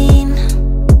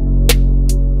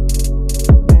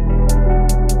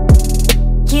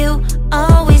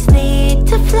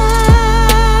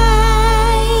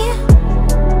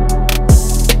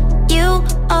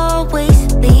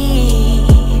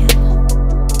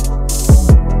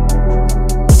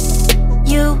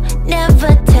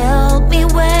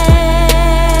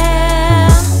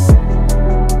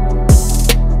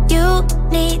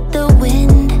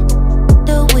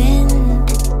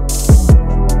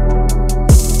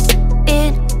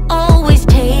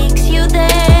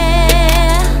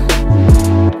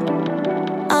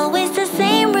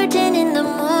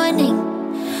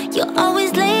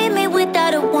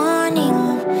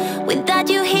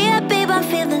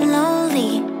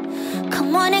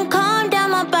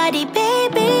body,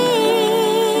 baby.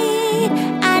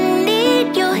 I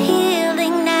need your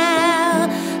healing now,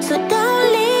 so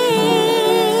don't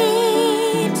leave.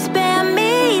 Spare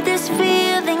me this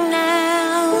feeling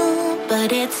now,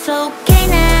 but it's okay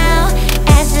now,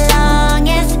 as long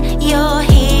as you're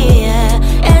here.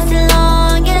 As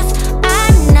long as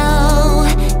I know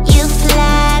you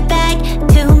fly back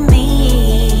to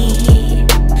me,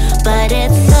 but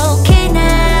it's okay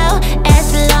now,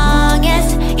 as long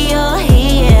as you're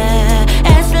here.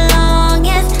 As long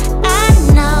as I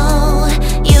know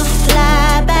you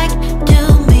fly back to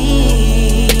me.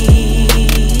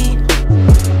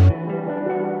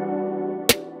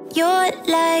 You're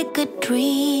like a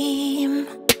dream.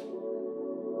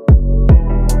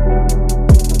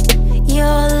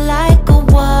 You're like a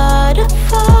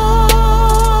waterfall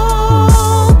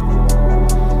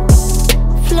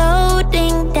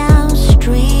floating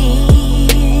downstream.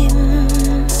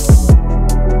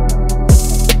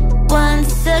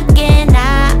 Once again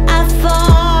I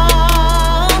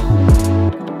fall.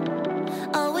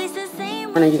 Always the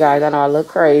same. You guys, I know I look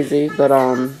crazy, but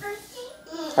I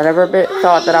never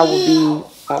thought that I would be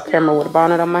on camera with a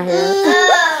bonnet on my hair.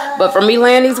 But for me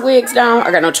laying these wigs down,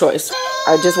 I got no choice.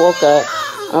 I just woke up.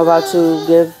 I'm about to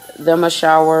give them a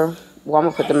shower. Well, I'm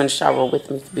gonna put them in the shower with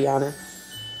me, to be honest.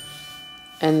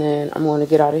 And then I'm going to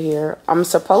get out of here. I'm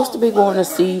supposed to be going to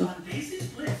see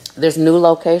this new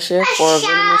location for a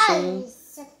vending machine.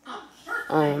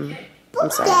 I'm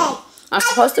sorry. I'm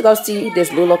supposed to go see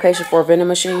this new location for a vending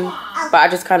machine, but I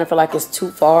just kind of feel like it's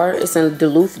too far. It's in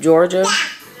Duluth, Georgia.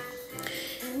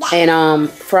 And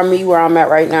from me where I'm at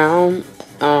right now,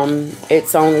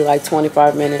 it's only like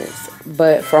 25 minutes.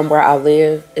 But from where I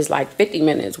live, it's like 50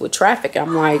 minutes with traffic.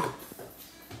 I'm like,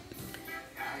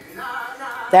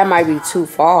 that might be too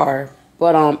far.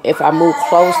 But if I move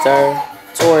closer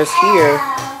towards here,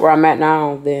 where I'm at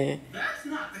now, then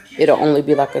it'll only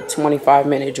be like a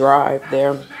 25-minute drive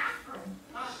there.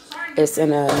 It's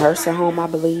in a nursing home, I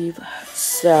believe.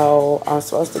 So I'm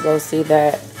supposed to go see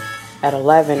that at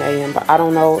 11 a.m. But I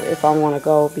don't know if I want to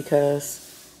go because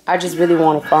I just really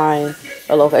want to find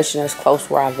a location that's close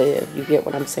where I live. You get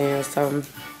what I'm saying? So,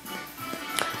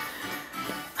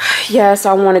 yes,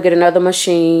 I want to get another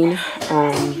machine.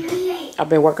 I've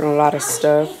been working on a lot of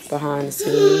stuff behind the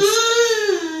scenes.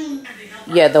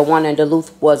 Yeah, the one in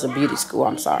Duluth was a beauty school.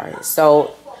 I'm sorry.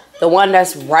 So, the one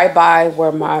that's right by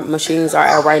where my machines are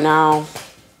at right now,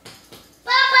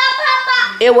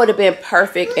 it would have been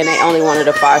perfect, and they only wanted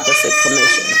a 5%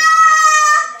 commission.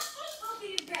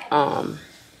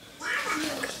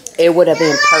 It would have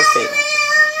been perfect.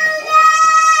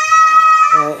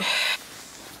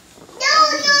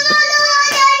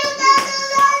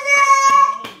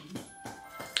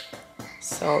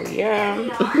 So yeah.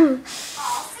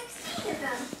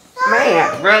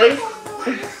 Man, really?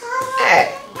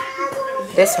 Hey.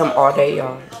 This him all day,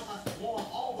 y'all.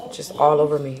 Just all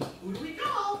over me.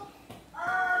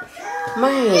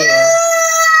 Man.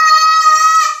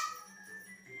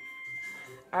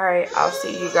 Alright, I'll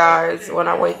see you guys when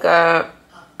I wake up.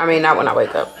 I mean, not when I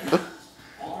wake up.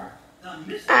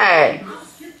 Hey.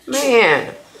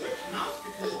 Man.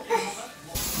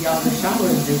 Y'all, the shower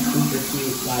is just super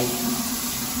cute. Like,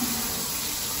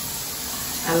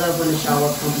 I love when the shower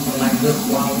comes with like good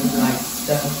quality like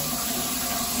stuff.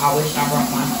 I wish I brought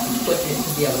my equipment to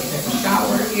be able to take a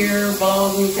shower here,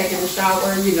 while me taking a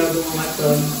shower, you know, doing like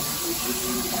a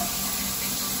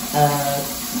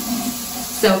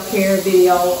self-care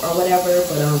video or whatever,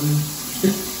 but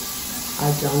I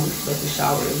don't, but the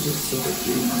shower is just super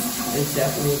cute. It's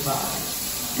definitely a vibe.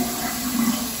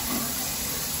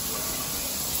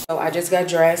 So I just got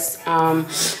dressed.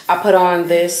 I put on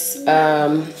this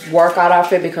workout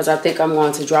outfit because I think I'm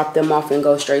going to drop them off and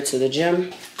go straight to the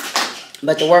gym.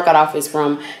 But the workout outfit is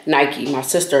from Nike. My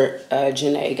sister,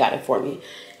 Janae, got it for me.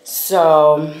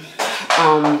 So,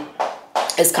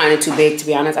 it's kind of too big, to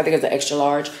be honest. I think it's an extra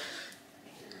large.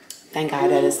 Thank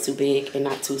God that it's too big and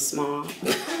not too small.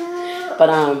 But,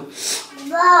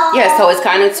 yeah, so it's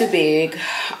kind of too big.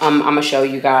 I'm going to show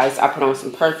you guys. I put on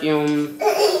some perfume.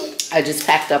 I just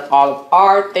packed up all of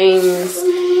our things.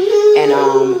 And,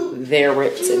 they're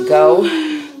ready to go.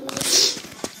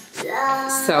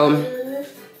 So,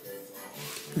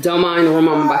 don't mind the room.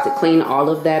 I'm about to clean all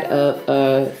of that up.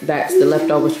 That's the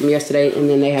leftovers from yesterday, and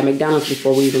then they had McDonald's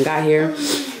before we even got here.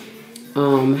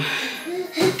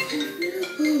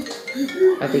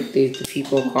 I think these are the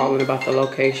people calling about the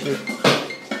location.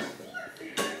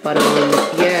 But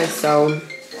yeah, so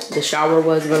the shower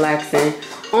was relaxing.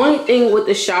 Only thing with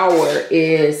the shower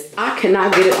is I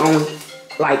cannot get it on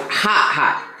like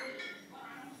hot.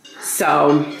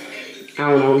 So I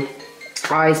don't know.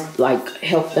 I always like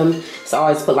help them. So I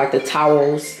always put like the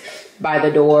towels by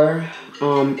the door,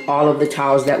 all of the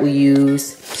towels that we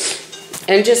use.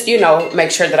 And just, you know,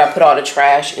 make sure that I put all the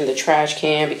trash in the trash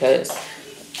can because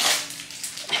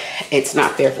it's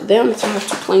not fair for them to have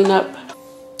to clean up.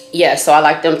 Yeah, so I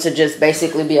like them to just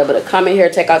basically be able to come in here,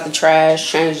 take out the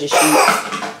trash, change the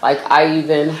sheets. Like I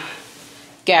even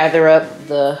gather up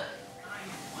the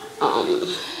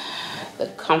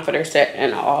comforter set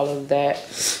and all of that.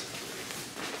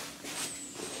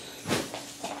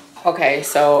 Okay,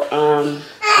 so I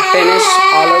finished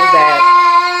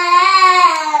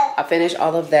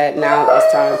all of that. Now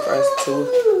it's time for us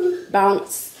to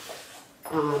bounce.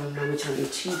 Let me turn the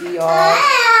TV off.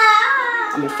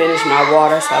 I'm gonna finish my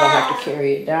water so I don't have to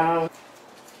carry it down.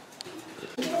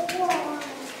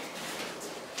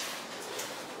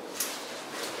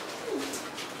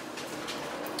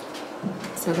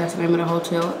 So that's the name of the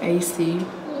hotel, AC.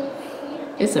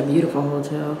 It's a beautiful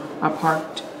hotel. I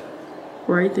parked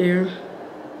right there.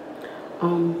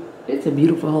 It's a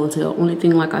beautiful hotel. Only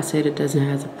thing, like I said, it doesn't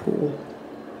have a pool.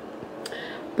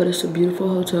 But it's a beautiful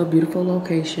hotel, beautiful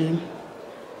location.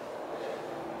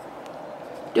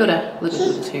 Do that. Look at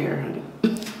his hair, honey.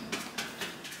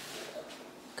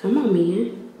 Come on,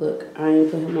 man. Look, I ain't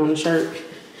put him on a shirt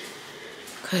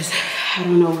because I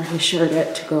don't know where his shirt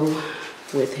at to go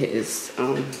with his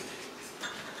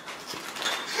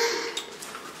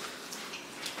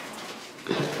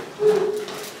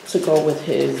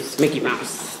Mickey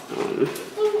Mouse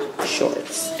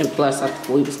shorts. And plus, I thought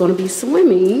we was gonna be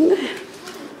swimming.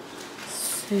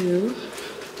 So,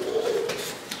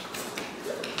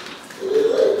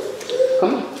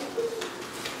 come on.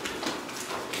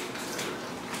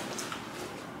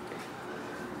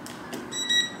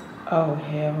 Oh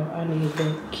hell, I need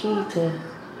the key to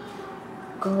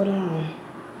go down.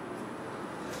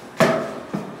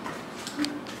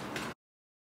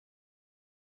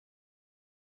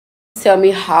 Tell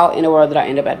me how in the world did I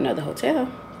end up at another hotel?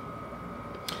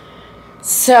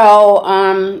 So,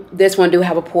 this one do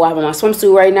have a pool. I have on my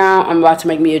swimsuit right now. I'm about to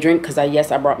make me a drink because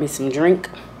I brought me some drink.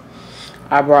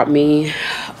 I brought me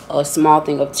a small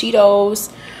thing of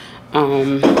Tito's.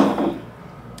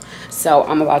 So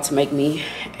I'm about to make me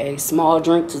a small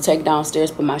drink to take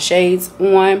downstairs, put my shades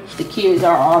on. The kids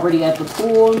are already at the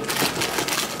pool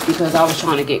because I was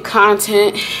trying to get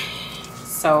content.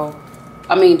 So,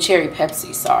 I mean cherry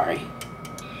Pepsi, sorry.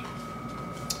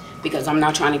 Because I'm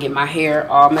not trying to get my hair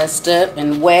all messed up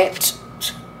and wet.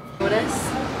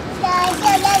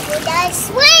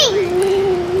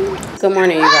 Good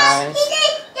morning, you guys.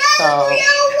 So,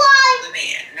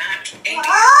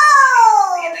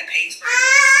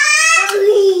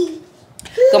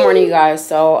 good morning, you guys.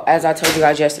 So, as I told you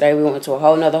guys yesterday, we went to a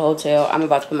whole nother hotel. I'm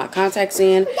about to put my contacts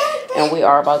in, and we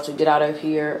are about to get out of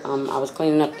here. I was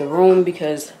cleaning up the room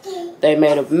because they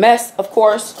made a mess, of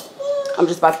course. I'm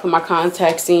just about to put my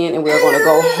contacts in, and we're going to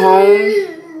go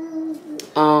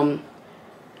home.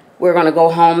 We're going to go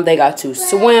home. They got to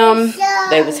swim.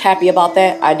 They was happy about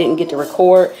that. I didn't get to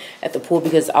record at the pool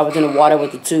because I was in the water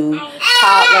with the two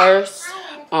toddlers.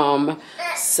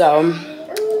 So,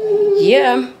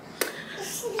 yeah.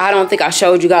 I don't think I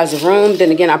showed you guys the room. Then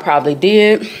again, I probably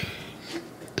did.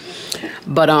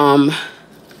 But,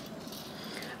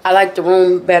 I like the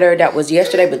room better that was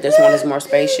yesterday, but this one is more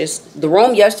spacious. The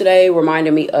room yesterday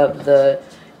reminded me of the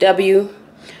W.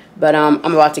 But I'm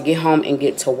about to get home and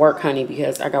get to work, honey,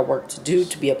 because I got work to do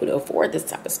to be able to afford this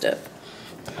type of stuff.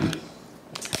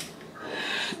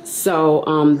 So,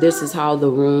 this is how the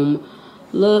room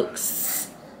looks.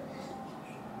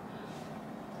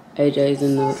 AJ's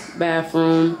in the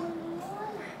bathroom.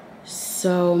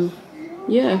 So,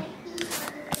 yeah.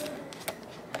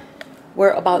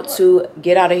 We're about to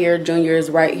get out of here. Junior is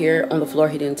right here on the floor.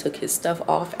 He didn't took his stuff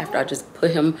off after I just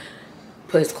put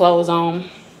his clothes on.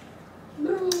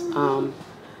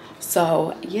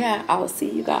 So yeah, I will see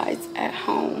you guys at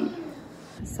home.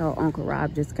 So Uncle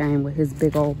Rob just came with his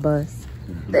big old bus.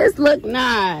 This look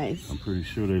nice. I'm pretty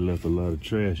sure they left a lot of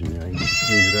trash in there. I ain't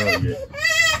cleaned it out yet.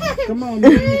 Come on,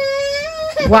 baby.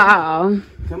 Wow.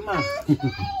 Come on.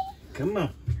 Come on.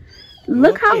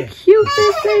 Look how cute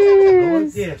this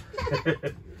is. Yeah.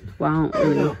 Wow.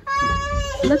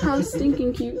 Look how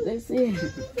stinking cute this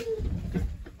is.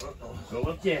 Go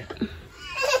up there.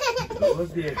 Go up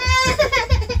there.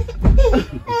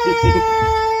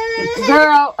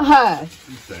 Girl, hush.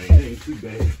 It ain't too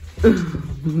bad.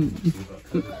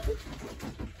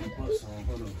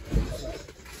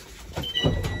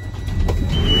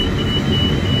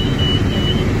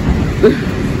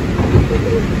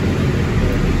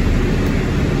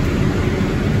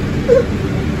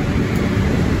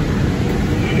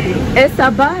 It's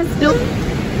a bus, dude.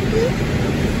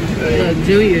 Look,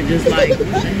 Junior just like, what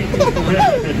the heck is going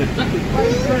on?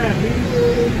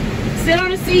 Sit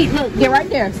on the seat. Look, get right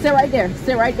there. Sit right there.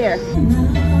 Sit right there.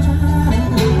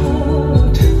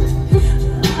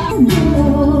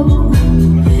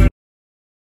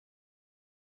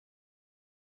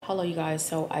 Hello, you guys.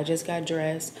 So I just got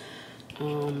dressed,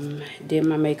 did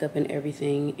my makeup and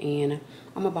everything, and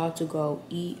I'm about to go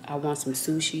eat. I want some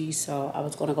sushi, so I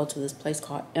was gonna go to this place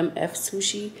called MF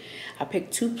Sushi. I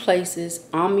picked two places,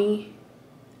 Ami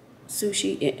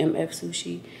Sushi and MF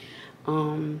Sushi.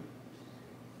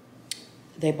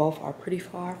 They both are pretty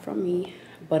far from me,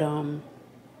 but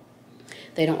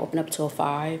they don't open up till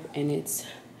 5, and it's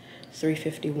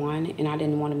 3:51, and I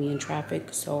didn't want to be in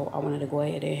traffic, so I wanted to go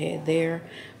ahead and head there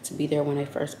to be there when they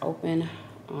first open.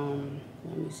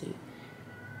 Let me see.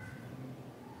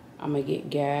 I'm gonna get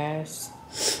gas.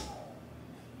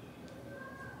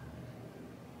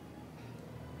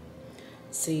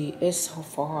 See, it's so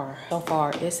far.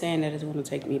 It's saying that it's going to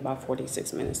take me about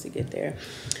 46 minutes to get there.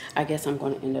 I guess I'm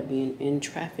going to end up being in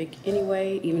traffic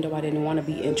anyway, even though I didn't want to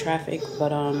be in traffic.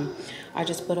 But I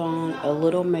just put on a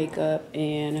little makeup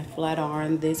and flat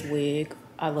iron this wig.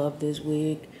 I love this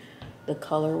wig, the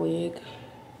color wig.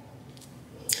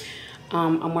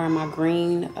 I'm wearing my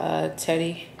green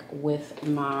teddy with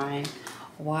my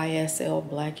YSL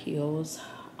black heels.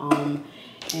 And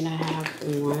I have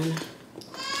on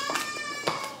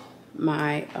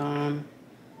my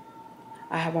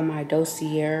I have on my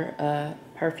Dossier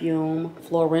perfume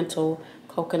Florental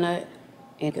Coconut,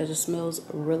 and it just smells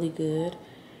really good.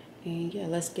 And yeah,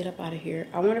 let's get up out of here.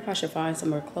 I wonder if I should find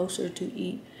somewhere closer to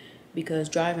eat, because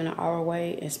driving an hour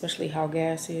away, especially how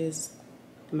gas is,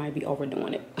 I might be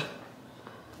overdoing it.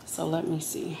 So let me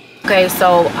see. Okay,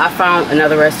 so I found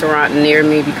another restaurant near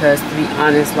me, because to be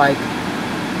honest, like,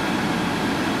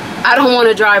 I don't want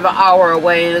to drive an hour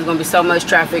away and there's going to be so much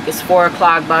traffic. It's 4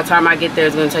 o'clock. By the time I get there,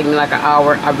 it's going to take me like an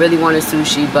hour. I really wanted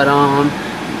sushi, but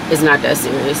it's not that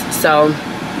serious. So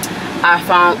I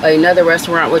found another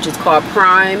restaurant, which is called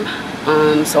Prime.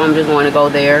 So I'm just going to go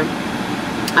there.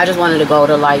 I just wanted to go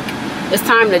to, like, it's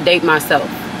time to date myself.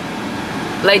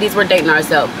 Ladies, we're dating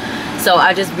ourselves. So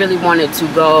I just really wanted to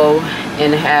go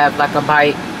and have like a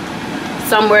bite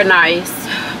somewhere nice.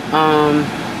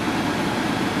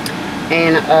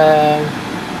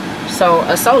 So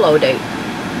a solo date.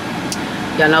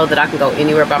 Y'all know that I can go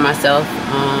anywhere by myself.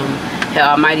 Hell,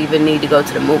 I might even need to go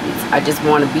to the movies. I just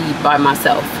want to be by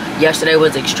myself. Yesterday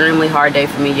was an extremely hard day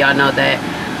for me. Y'all know that.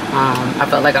 I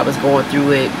felt like I was going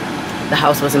through it. The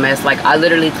house was a mess. Like, I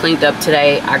literally cleaned up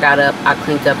today. I got up, I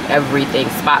cleaned up everything,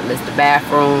 spotless. The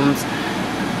bathrooms,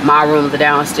 my room, the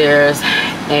downstairs,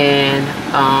 and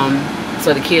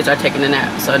so the kids are taking a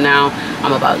nap. So now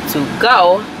I'm about to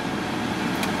go.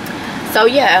 So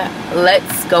yeah,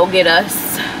 let's go get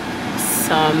us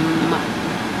some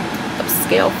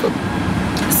upscale food.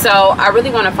 So I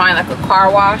really want to find like a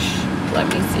car wash. Let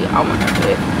me see. I wonder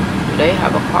if do they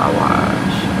have a car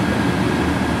wash?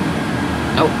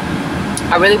 Nope.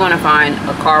 I really want to find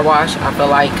a car wash. I feel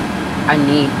like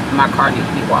my car needs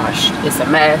to be washed. It's a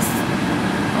mess.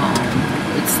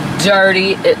 It's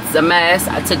dirty. It's a mess.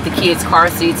 I took the kids' car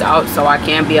seats out so I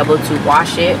can't be able to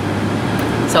wash it.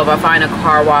 So if I find a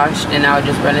car wash, then I'll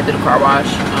just run it through the car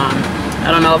wash. I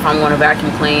don't know if I'm going to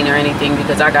vacuum clean or anything,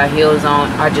 because I got heels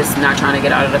on. I'm just not trying to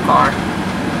get out of the car.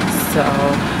 So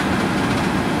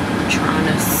I'm trying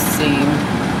to see.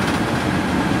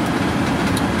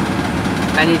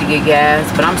 I need to get gas,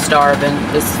 but I'm starving.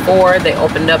 It's 4. They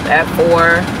opened up at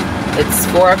 4. It's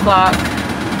 4 o'clock.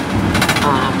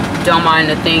 Don't mind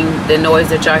the noise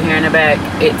that y'all hear in the back.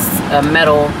 It's a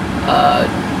metal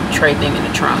tray thing in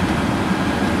the trunk.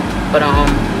 But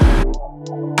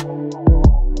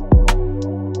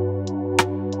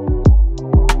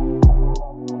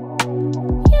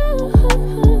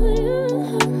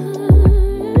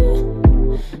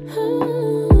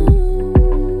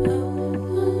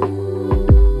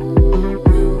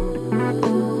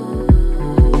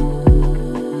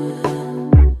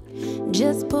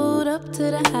just pulled up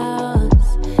to the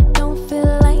house. Don't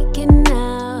feel like getting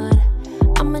out.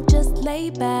 I'ma just lay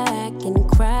back and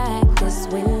crack this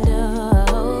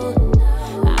window.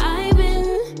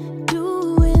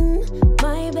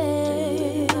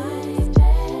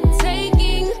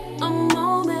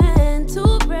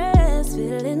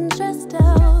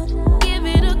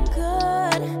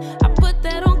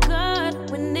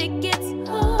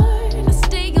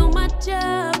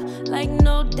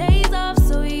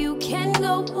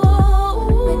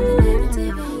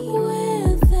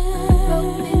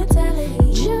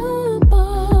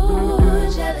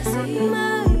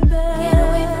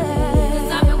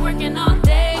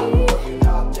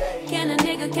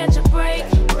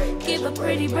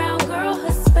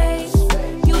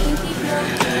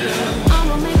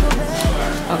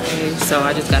 So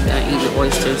I just got done eating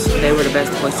oysters. They were the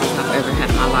best oysters I've ever had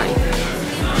in my life.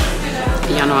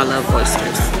 And y'all know I love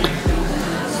oysters.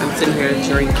 I'm sitting here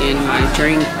drinking my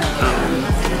drink.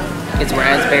 It's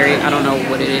raspberry. I don't know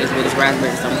what it is, but it's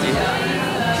raspberry something.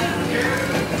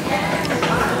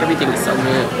 Everything is so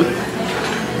good.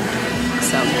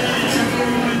 So.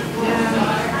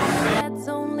 That's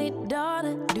only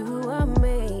daughter, do I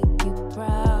make you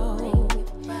proud?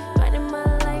 Writing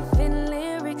my life in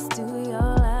lyrics, do you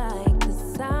like the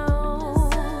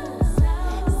sound?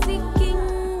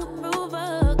 Seeking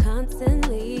approval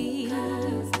constantly.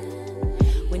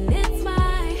 When it's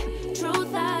my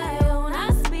truth I own,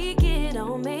 I speak it,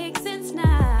 don't make sense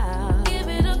now. Give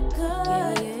it a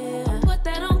good, put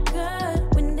that on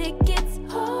good when it gets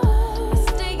hard.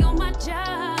 Stay on my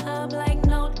job like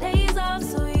no days off,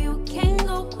 so you can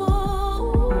go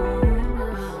pull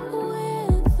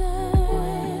with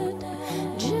that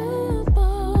jump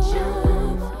off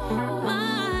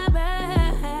my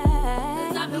back.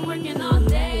 'Cause I've been working all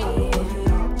day.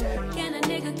 Can a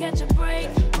nigga catch a break?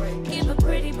 Give a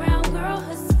pretty brown girl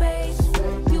her space.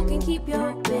 You can keep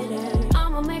your bitter,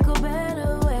 I'ma make a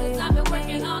better way. 'Cause I've been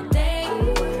working all day.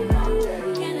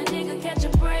 Can a nigga catch a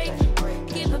break?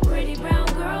 Give a pretty brown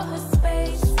girl her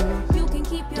space. You can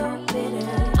keep your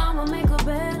bitter, I'ma make a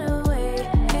better way.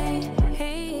 Hey,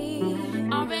 hey,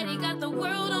 already got the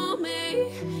world on me.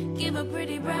 Give a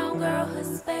pretty brown girl her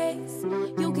space.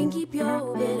 You can keep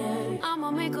your bitter,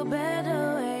 I'ma make a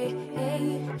better way.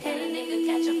 Hey, hey, nigga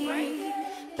catch a break.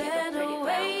 Better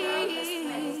way.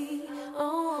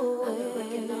 Oh,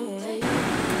 hey.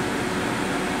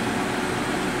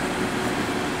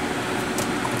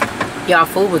 Y'all,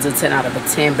 food was a 10 out of a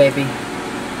 10, baby.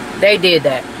 They did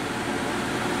that.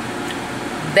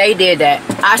 They did that.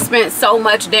 I spent so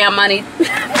much damn money.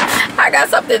 I got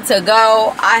something to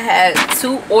go. I had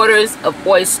 2 orders of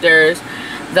oysters.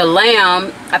 The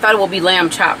lamb, I thought it would be lamb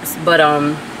chops, but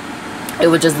it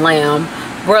was just lamb.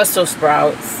 Brussels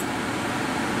sprouts.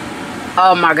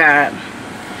 Oh my God.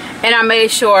 And I made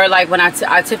sure, like, when I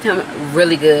tipped him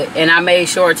really good, and I made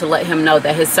sure to let him know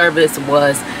that his service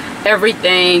was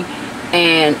everything,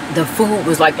 and the food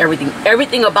was like everything.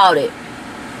 Everything about it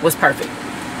was perfect.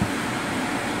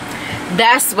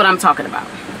 That's what I'm talking about.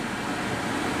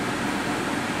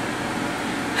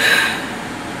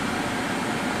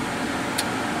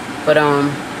 But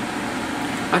I'm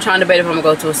trying to debate if I'm gonna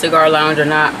go to a cigar lounge or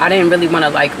not. I didn't really want to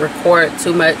like record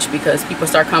too much because people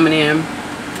start coming in.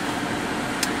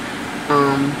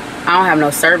 I don't have no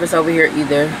service over here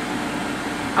either.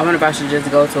 I wonder if I should just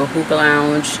go to a hookah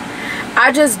lounge.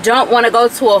 I just don't want to go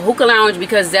to a hookah lounge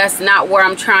because that's not where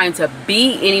I'm trying to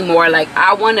be anymore. Like,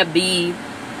 I want to be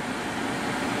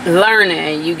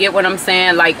learning. You get what I'm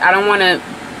saying? Like, I don't want to,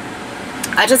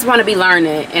 I just want to be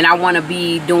learning, and I want to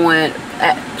be doing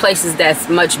at places that's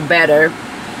much better.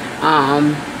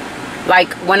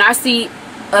 Like, when I see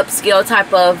upscale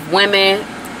type of women,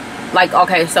 like,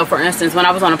 okay, so for instance, when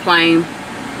I was on a plane,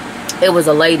 it was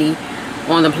a lady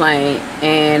on the plane,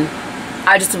 and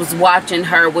I just was watching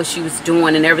her, what she was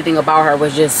doing, and everything about her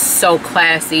was just so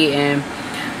classy. And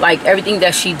like everything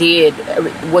that she did,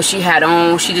 what she had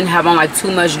on, she didn't have on like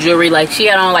too much jewelry. Like, she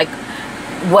had on like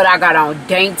what I got on,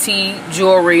 dainty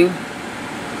jewelry.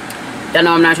 I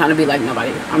know I'm not trying to be like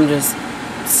nobody, I'm just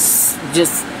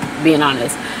being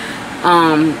honest.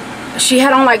 She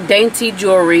had on like dainty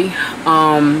jewelry.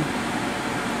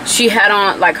 She had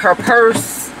on like her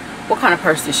purse. What kind of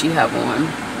purse did she have on?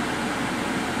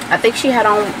 I think she had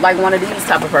on like one of these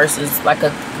type of purses, like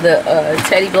the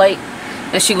Teddy Blake,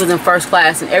 and she was in first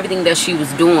class, and everything that she was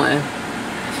doing,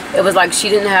 it was like she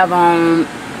didn't have on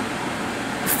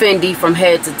Fendi from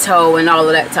head to toe and all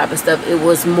of that type of stuff. It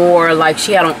was more like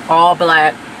she had on all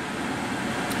black,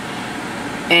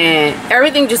 and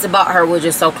everything just about her was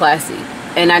just so classy.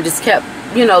 And I just kept,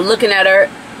 you know, looking at her,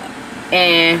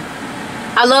 and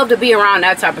I love to be around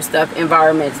that type of stuff,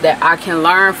 environments that I can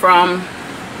learn from.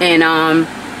 And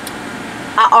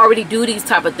I already do these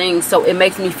type of things, so it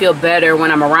makes me feel better when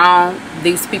I'm around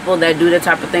these people that do that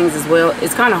type of things as well.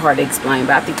 It's kind of hard to explain,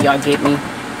 but I think y'all get me.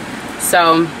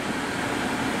 So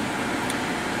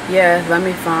yeah, let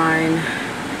me find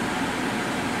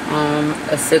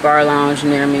a cigar lounge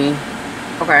near me.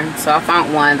 Okay, so I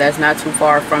found one that's not too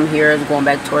far from here. It's going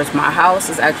back towards my house.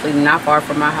 It's actually not far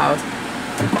from my house.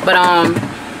 But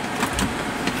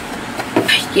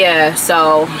yeah,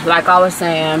 so like I was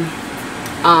saying,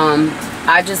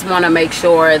 I just want to make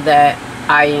sure that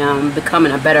I am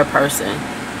becoming a better person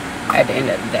at the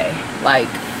end of the day. Like,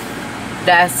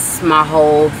 that's my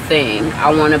whole thing.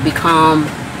 I want to become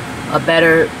a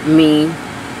better me.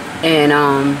 And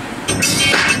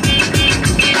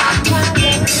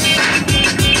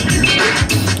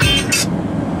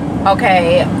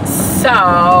Okay, so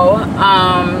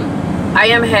I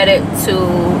am headed to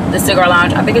the cigar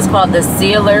lounge. I think it's called the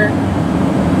Sealer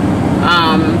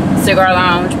Cigar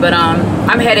Lounge, but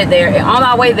I'm headed there. And on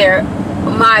my way there,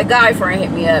 my guy friend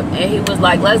hit me up and he was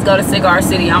like, let's go to Cigar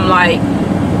City. I'm like,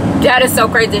 that is so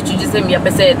crazy that you just hit me up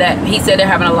and said that. He said they're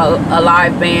having a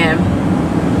live band.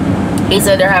 He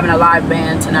said they're having a live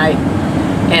band tonight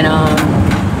and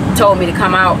told me to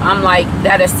come out. I'm like,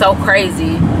 that is so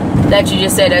crazy that you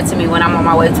just said that to me when I'm on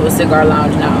my way to a cigar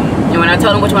lounge now. And when I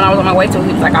told him which one I was on my way to,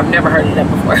 he was like, I've never heard of that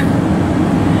before.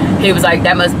 He was like,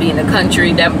 that must be in the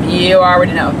country. That you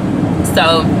already know.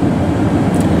 So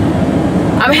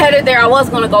I'm headed there. I was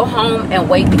gonna go home and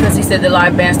wait because he said the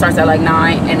live band starts at like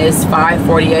 9 and it's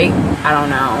 5:48. I don't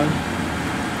know.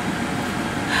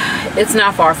 It's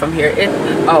not far from here.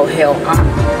 Oh hell.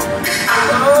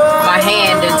 My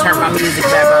hand didn't turn my music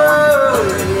back on.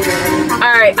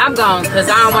 Alright, I'm gone because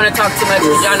I don't want to talk too much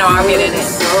because y'all know I'll get in it.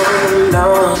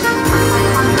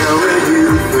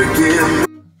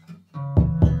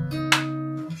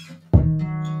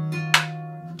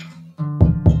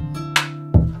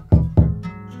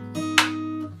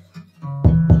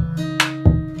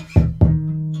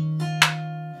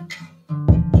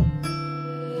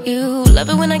 You love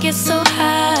it when I get so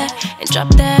high and drop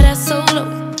that ass so low.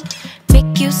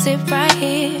 Make you sit right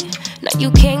here. Now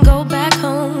you can't go back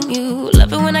home. You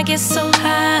love it when I get so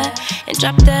high and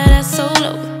drop that ass so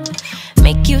low.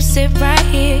 Make you sit right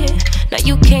here. Now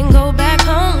you can't go back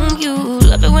home. You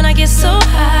love it when I get so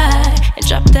high and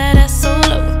drop that ass so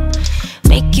low.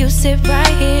 Make you sit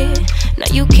right here. Now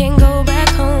you can't go back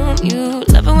home. You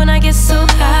love it when I get so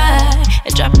high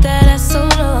and drop that ass so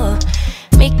low.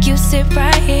 Make you sit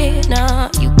right here.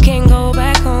 Now you can't go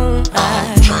back home.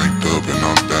 I'm dranked up and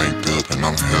I'm danked up and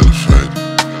I'm hella faded.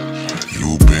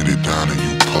 You bend it down and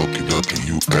you poke it up and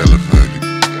you elevate it.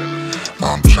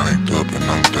 I'm dranked up and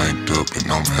I'm danked up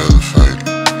and I'm hella faded.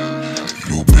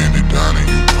 You bend it down and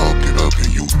you poke it up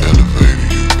and you elevate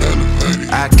it, you elevate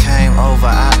it. I came over,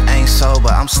 I ain't sober,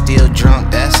 I'm still drunk,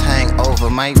 that's hangover.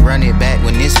 Might run it back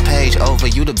when this page over.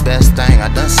 You the best thing I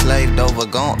done slaved over.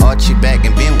 Gon' arch you back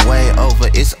and been way over.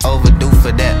 It's overdue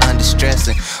for that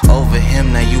understressing. Over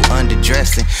him, now you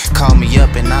underdressing. Call me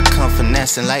up and I come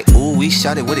finessing. Like, ooh, we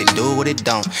shot it, what it do, what it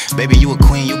don't. Baby, you a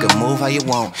queen, you can move how you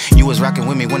want. You was rocking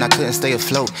with me when I couldn't stay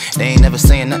afloat. They ain't never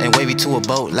saying nothing wavy to a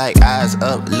boat. Like, eyes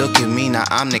up, look at me, now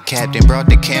I'm the captain. Brought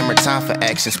the camera, time for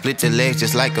action. Split the legs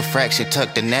just like a fraction.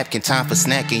 Tuck the napkin, time for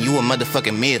snacking. You a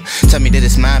motherfucking meal. Tell me that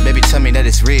it's mine, baby, tell me that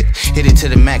it's real. Hit it to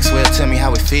the max, well, tell me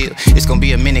how it feel. It's gonna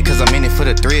be a minute cause I'm in it for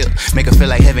the thrill. Make her feel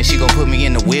like heaven, she gon' put me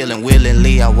in the wheel. And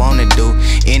willingly I wanna do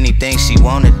anything she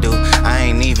wanna do. I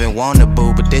ain't even wanna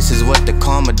boo, but this is what the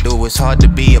karma do. It's hard to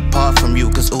be apart from you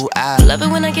cause ooh, I love it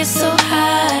when I get so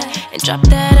high and drop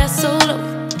that ass so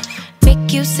low.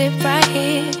 Make you sit right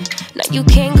here. Now you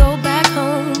can't go back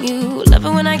home. You love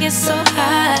it when I get so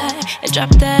high and drop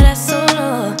that ass so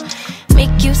low.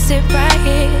 Make you sit right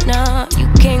here. Now